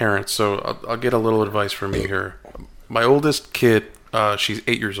are all parents, so I'll get a little advice from me here. My oldest kid, she's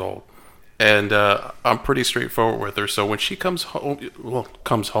 8 years old, and I'm pretty straightforward with her. So when she comes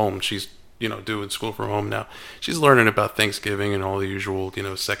home, she's doing school from home now. She's learning about Thanksgiving and all the usual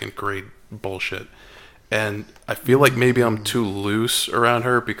second grade bullshit. And I feel like maybe I'm too loose around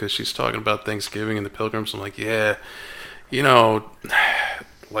her because she's talking about Thanksgiving and the Pilgrims. I'm like, yeah,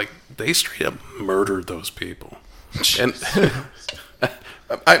 like they straight up murdered those people. And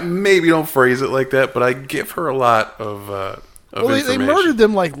I maybe don't phrase it like that, but I give her a lot of Well, information. they murdered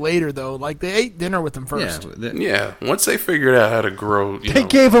them like later though. Like they ate dinner with them first. Yeah, once they figured out how to grow, They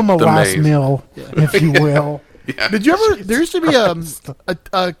gave him a the last maize. meal, if you will. Yeah. Did you ever? There used to be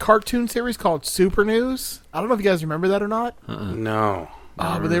a cartoon series called Super News. I don't know if you guys remember that or not. No.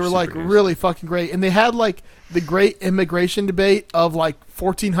 But they were like really fucking great, and they had like the great immigration debate of like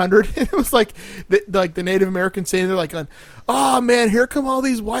 1400. It was like the Native Americans saying they're like, "Oh man, here come all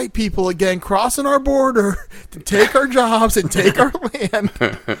these white people again crossing our border to take our jobs and take our land."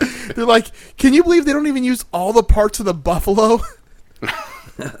 They're like, "Can you believe they don't even use all the parts of the buffalo?"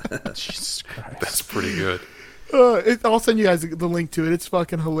 Jesus Christ. That's pretty good. I'll send you guys the link to it. It's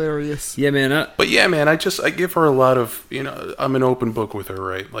fucking hilarious. Yeah, man. I give her a lot of, I'm an open book with her,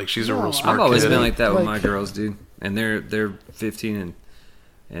 right? Like, she's a real smart kid. I've always been like that with my girls, dude. And they're 15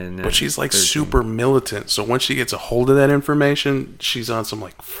 and but she's like 13. super militant. So once she gets a hold of that information, she's on some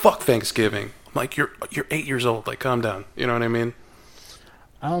like, fuck Thanksgiving. I'm like, you're 8 years old. Like, calm down. You know what I mean?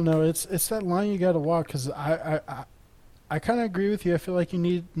 I don't know. It's that line you got to walk, because I kind of agree with you. I feel like you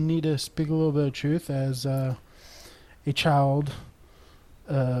need to speak a little bit of truth as a child,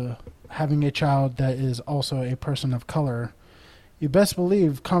 having a child that is also a person of color. You best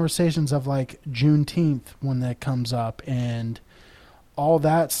believe conversations of like Juneteenth when that comes up and all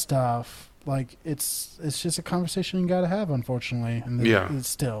that stuff. Like it's just a conversation you got to have, unfortunately. And it's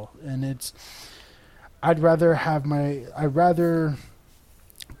still, and it's. I'd rather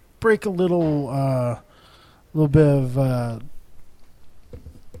break a little bit of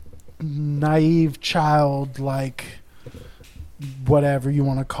naive child, like whatever you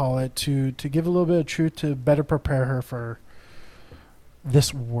want to call it, to give a little bit of truth to better prepare her for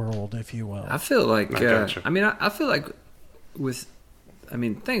this world, if you will. I feel like gotcha. I feel like with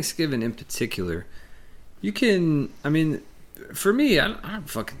Thanksgiving in particular, you can, for me, I don't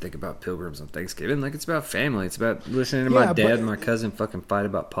fucking think about pilgrims on Thanksgiving. Like, it's about family. It's about listening to my dad and my cousin fucking fight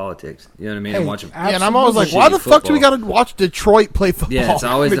about politics. You know what I mean? Hey, and watching. Yeah, and I'm always like, why the fuck do we got to watch Detroit play football? Yeah, it's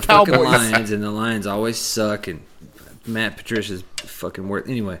always the Cowboys. fucking Lions, and the Lions always suck, and Matt Patricia's fucking worth.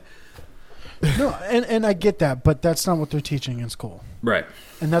 Anyway. No, and I get that, but that's not what they're teaching in school. Right.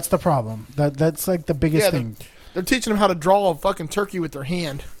 And that's the problem. That's like the biggest thing. They're teaching them how to draw a fucking turkey with their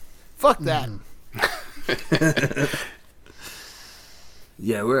hand. Fuck that.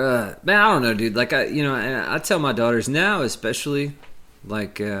 Yeah, we're man, I don't know, dude. Like I tell my daughters now, especially,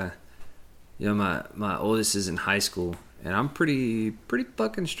 like my oldest is in high school, and I'm pretty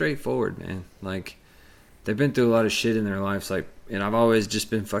fucking straightforward, man. Like, they've been through a lot of shit in their lives, like, and I've always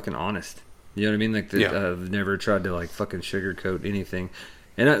just been fucking honest. You know what I mean? Like, I've never tried to like fucking sugarcoat anything.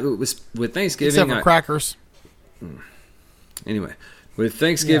 And it was with Thanksgiving, except for crackers. Anyway, with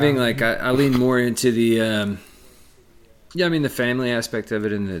Thanksgiving, like I lean more into the the family aspect of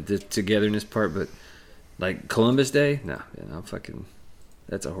it and the togetherness part. But like Columbus Day, no, fucking,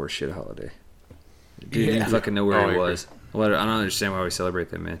 that's a horse shit holiday. Dude didn't fucking know where he was. I don't understand why we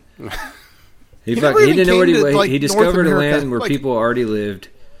celebrate that, man. He didn't know where he discovered a land where people already lived,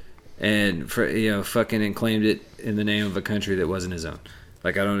 and fucking and claimed it in the name of a country that wasn't his own.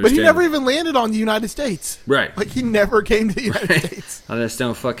 Like, I don't understand. But he never even landed on the United States. Right. Like, he never came to the United States. I just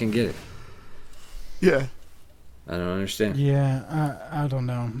don't fucking get it. Yeah. I don't understand. Yeah, I don't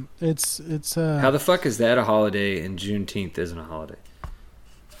know. It's how the fuck is that a holiday and Juneteenth isn't a holiday?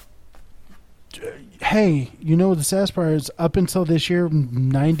 Hey, you know what the saddest part is? Up until this year,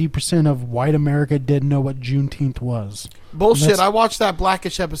 90% of white America didn't know what Juneteenth was. Bullshit. I watched that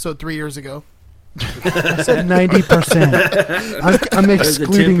Blackish episode 3 years ago. I said 90%. I'm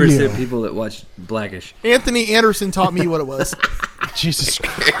excluding There's you. 10% people that watch Blackish. Anthony Anderson taught me what it was. Jesus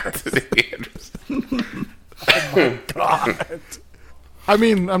Christ. Anthony Anderson. Oh my God. I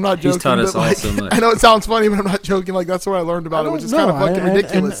mean, I'm not joking. He's taught us but all so much. I know it sounds funny, but I'm not joking. Like, that's where I learned about it, which is kind of fucking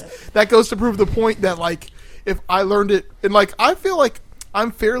ridiculous. That goes to prove the point that, like, if I learned it, and like, I feel like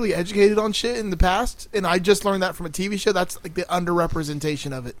I'm fairly educated on shit in the past, and I just learned that from a TV show. That's like the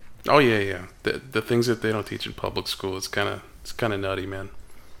underrepresentation of it. Oh yeah. The things that they don't teach in public school, it's kind of nutty, man.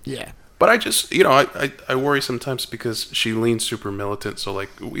 Yeah. But I just, I worry sometimes because she leans super militant. So, like,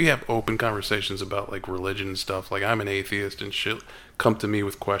 we have open conversations about, like, religion and stuff. Like, I'm an atheist, and she'll come to me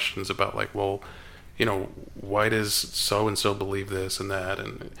with questions about, like, well, why does so-and-so believe this and that?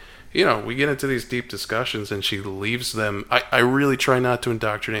 And, we get into these deep discussions, and she leaves them. I really try not to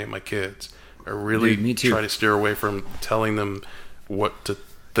indoctrinate my kids. I really try to steer away from telling them what to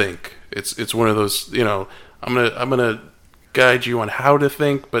think. It's one of those, I'm gonna guide you on how to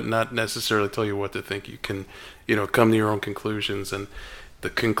think, but not necessarily tell you what to think. You can, come to your own conclusions, and the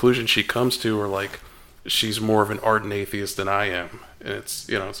conclusions she comes to are like, she's more of an ardent atheist than I am, and it's,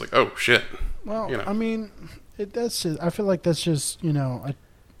 it's like, oh shit. Well, I mean, that's just, I feel like that's just,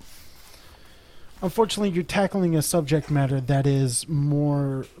 unfortunately, you're tackling a subject matter that is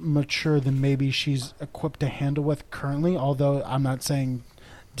more mature than maybe she's equipped to handle with currently, although I'm not saying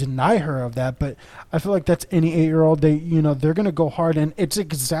deny her of that, but I feel like that's any 8-year-old. They're going to go hard, and it's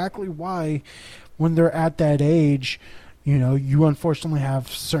exactly why when they're at that age, you unfortunately have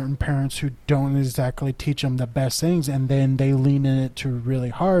certain parents who don't exactly teach them the best things, and then they lean in it too really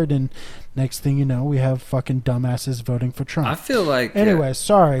hard, and next thing you know, we have fucking dumbasses voting for Trump. I feel like anyway,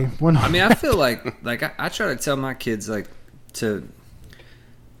 sorry. I feel like I try to tell my kids, like, to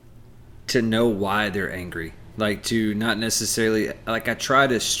know why they're angry. Like, to not necessarily... Like, I try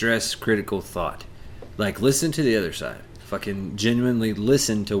to stress critical thought. Like, listen to the other side. Fucking genuinely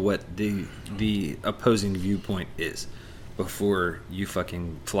listen to what the opposing viewpoint is before you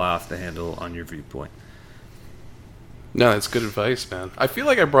fucking fly off the handle on your viewpoint. No, that's good advice, man. I feel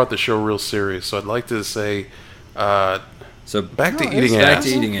like I brought the show real serious, so I'd like to say, back to eating ass. Back to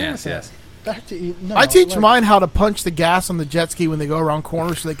eating ass, yes. Back to eat. No, I teach mine how to punch the gas on the jet ski when they go around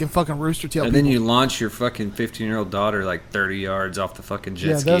corners so they can fucking rooster tail And people. then you launch your fucking 15-year-old daughter like 30 yards off the fucking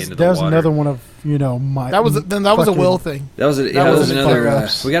jet ski into the that was water. another one of my. That was a Will thing. That was wasn't another.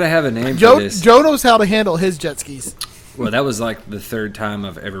 fuck-ups. We got to have a name Joe for this. Joe knows how to handle his jet skis. Well, that was like the third time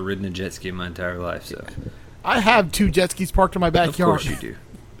I've ever ridden a jet ski in my entire life. So I have 2 jet skis parked in my of backyard. course you do.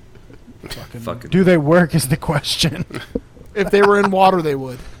 Fucking Do they work? Is the question. If they were in water, they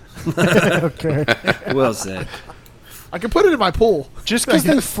would. Okay. well said. I could put it in my pool. Just because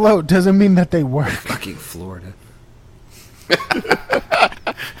they float doesn't mean that they work. Fucking Florida.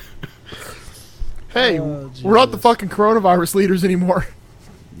 Hey, Oh, we're not the Jesus. fucking coronavirus leaders anymore.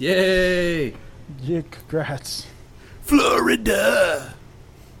 Yay! Yeah, congrats. Florida.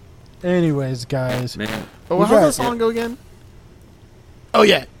 Anyways, guys. Man, Oh, We how's that got- song go again? Oh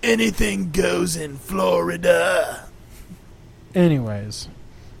yeah, anything goes in Florida. Anyways,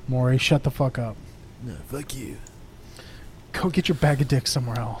 Maury, shut the fuck up. No, fuck you. Go get your bag of dicks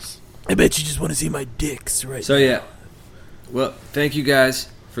somewhere else. I bet you just want to see my dicks right so yeah. Well, thank you guys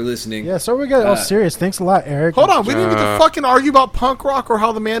for listening. Yeah, so we got all serious. Thanks a lot, Eric. Hold on, we didn't get to fucking argue about punk rock or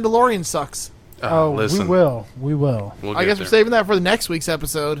how the Mandalorian sucks. Oh, listen, we will. We'll I get guess there. we're saving that for the next week's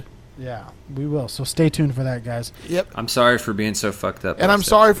episode. Yeah, we will. So stay tuned for that, guys. Yep. I'm sorry for being so fucked up. And I'm last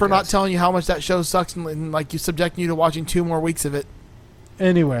sorry episode, for not guys. telling you how much that show sucks and like you subjecting you to watching 2 more weeks of it.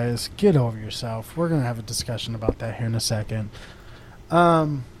 Anyways, get over yourself. We're gonna have a discussion about that here in a second.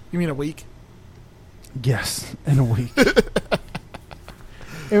 You mean a week? Yes, in a week.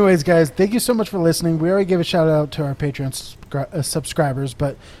 Anyways, guys, thank you so much for listening. We already gave a shout out to our Patreon subscribers,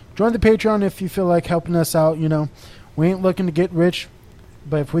 but join the Patreon if you feel like helping us out. You know, we ain't looking to get rich,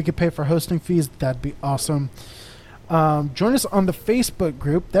 but if we could pay for hosting fees, that'd be awesome. Join us on the Facebook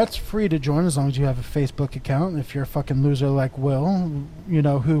group. That's free to join as long as you have a Facebook account. If you're a fucking loser like Will, you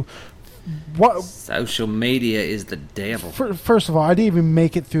know, who... What? Social media is the devil. First of all, I didn't even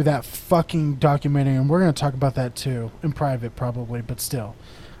make it through that fucking documentary, and we're going to talk about that too, in private probably, but still.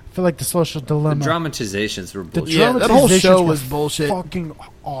 I feel like the social The dilemma... dramatizations were The bullshit. Yeah, that whole dramatizations show were was bullshit. Fucking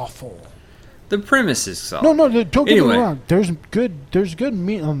awful. The premise is solid. No, don't get Anyway. me wrong. There's good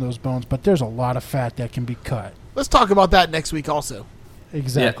meat on those bones, but there's a lot of fat that can be cut. Let's talk about that next week also.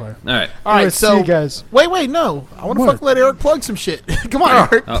 Exactly. Yeah. All right. All right, Anyways, so see you guys. Wait, no. I want to What? fucking let Eric plug some shit. Come on,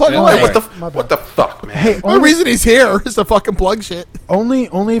 Eric, Oh, plug yeah, away. what My What bad. the fuck, man? Hey, The only, reason he's here is to fucking plug shit. only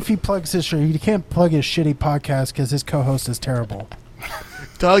if he plugs his shit. He can't plug his shitty podcast because his co-host is terrible.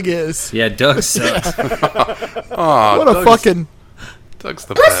 Doug is. Yeah, Doug sucks. Aw, What a Doug's- fucking. Doug's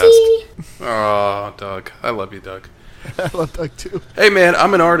the best. Oh, Doug. I love you, Doug. I love Doug too. Hey, man,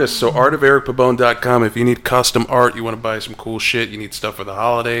 I'm an artist, so artoferic.com. If you need custom art, you want to buy some cool shit, you need stuff for the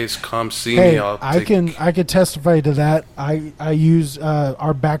holidays, come see Hey, me. I can testify to that. I use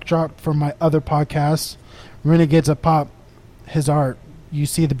our backdrop from my other podcast, Renegades of Pop. His art. You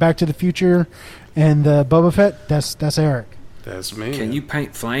see the Back to the Future and the Boba Fett. That's Eric. That's me. Can you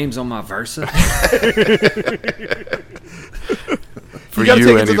paint flames on my Versa? For You gotta take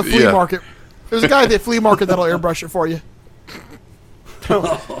it to any- the flea yeah. market. There's a guy at the flea market that'll airbrush it for you.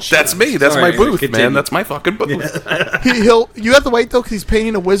 That's me. That's Sorry, my booth, continue. man. That's my fucking booth. You have to wait though because he's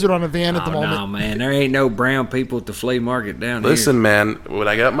painting a wizard on a van at the Oh, moment. no, man. There ain't no brown people at the flea market down Listen, man, when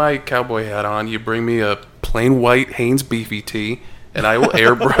I got my cowboy hat on, you bring me a plain white Hanes beefy tee, and I will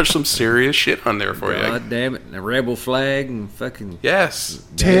airbrush some serious shit on there for here. you. God damn it. And a rebel flag and fucking... Yes.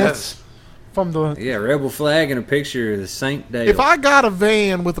 Tits Yes. from the. Yeah, rebel flag and a picture of the Saint Dale. If I got a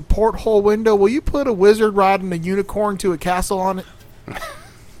van with a porthole window, will you put a wizard riding a unicorn to a castle on it?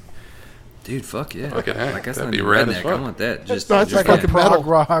 Dude, fuck yeah. Fucking heck, Like, that's that'd not be even rad as redneck. fuck. I want that. Just, No, it's just like that. a Prog metal.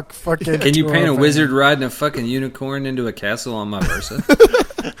 rock fucking. Can you paint a tour wizard riding a fucking unicorn into a castle on my Versa?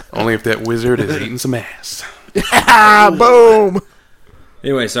 Only if that wizard is eating some ass. Ah, boom!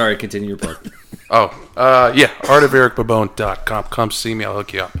 Anyway, sorry. Continue your plug. Yeah, artofericbabone.com. Come see me. I'll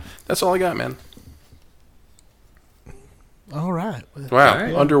hook you up. That's all I got, man. All right. Wow, All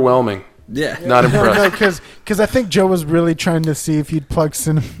right. underwhelming. Yeah. Not No, impressed. because I think Joe was really trying to see if you'd plug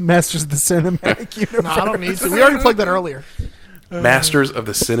Masters of the Cinematic Universe. No, I don't need to. We already plugged that earlier. Masters of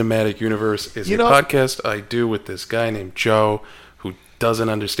the Cinematic Universe is You a know- podcast I do with this guy named Joe who doesn't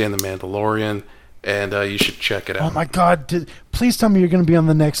understand The Mandalorian, and you should check it out. Oh my God! Please tell me you're going to be on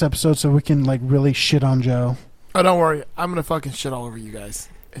the next episode so we can like really shit on Joe. Oh, don't worry. I'm going to fucking shit all over you guys.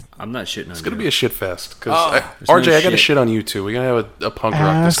 I'm not shitting on you. It's going to be a shit fest. Because no RJ, I got to shit. shit on you too. We're going to have a punk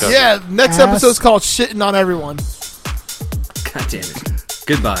rock discussion. Yeah, next episode's called Shitting on Everyone. God damn it.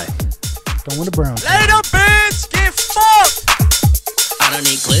 Goodbye. Going to Brown. Later, bitch! Get fucked! I don't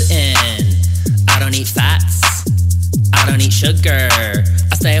eat gluten. I don't eat fats. I don't eat sugar.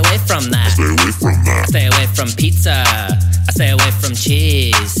 I stay away from that. I stay away from pizza. I stay away from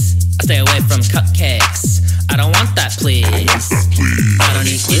cheese. I stay away from cupcakes. I don't want that, please. I don't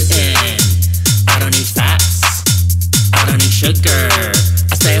eat gluten. I don't eat fats. I don't eat sugar.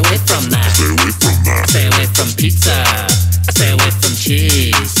 I stay away from that. I stay away from pizza. I stay away from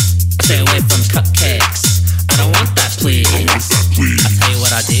cheese. I stay away from cupcakes. I don't want that, please. I tell you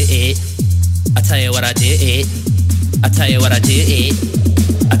what I do eat. I tell you what I do eat. I tell you what I do eat.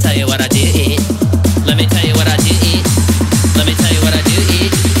 I tell you what I do eat. Let me tell you what I do eat. Let me tell you what I do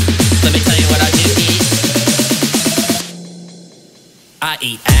eat. Let me tell you what I do eat. I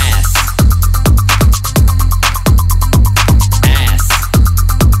eat ass. Ass.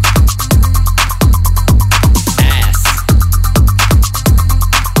 Ass. Ass.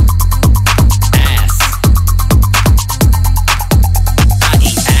 I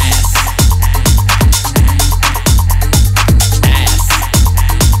eat ass. Ass.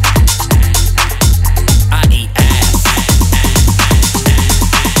 I eat ass.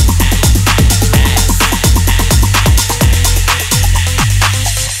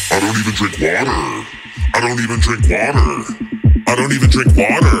 I don't even drink water. I don't even drink water. I don't even drink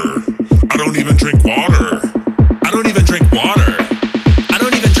water. I don't even drink water. I don't even drink water. I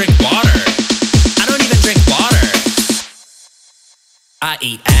don't even drink water. I don't even drink water. I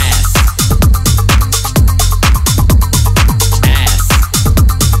eat ass. Ass.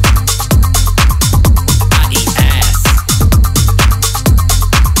 I eat ass.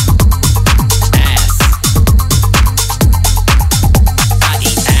 Ass. I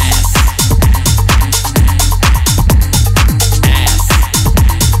eat ass. Ass.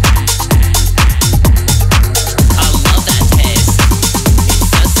 I love that taste.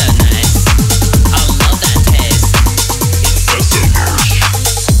 It's so nice. I love that taste. That's so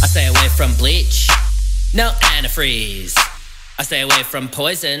nice. I stay away from bleach, no antifreeze. I stay away from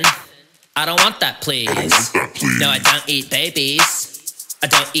poison. I don't want that, please. No, I don't eat babies. I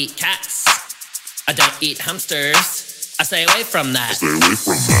don't eat cats. I don't eat hamsters. I stay away from that.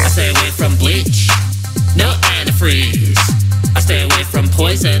 I stay away from bleach, no antifreeze. I stay away from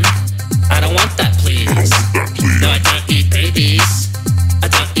poison.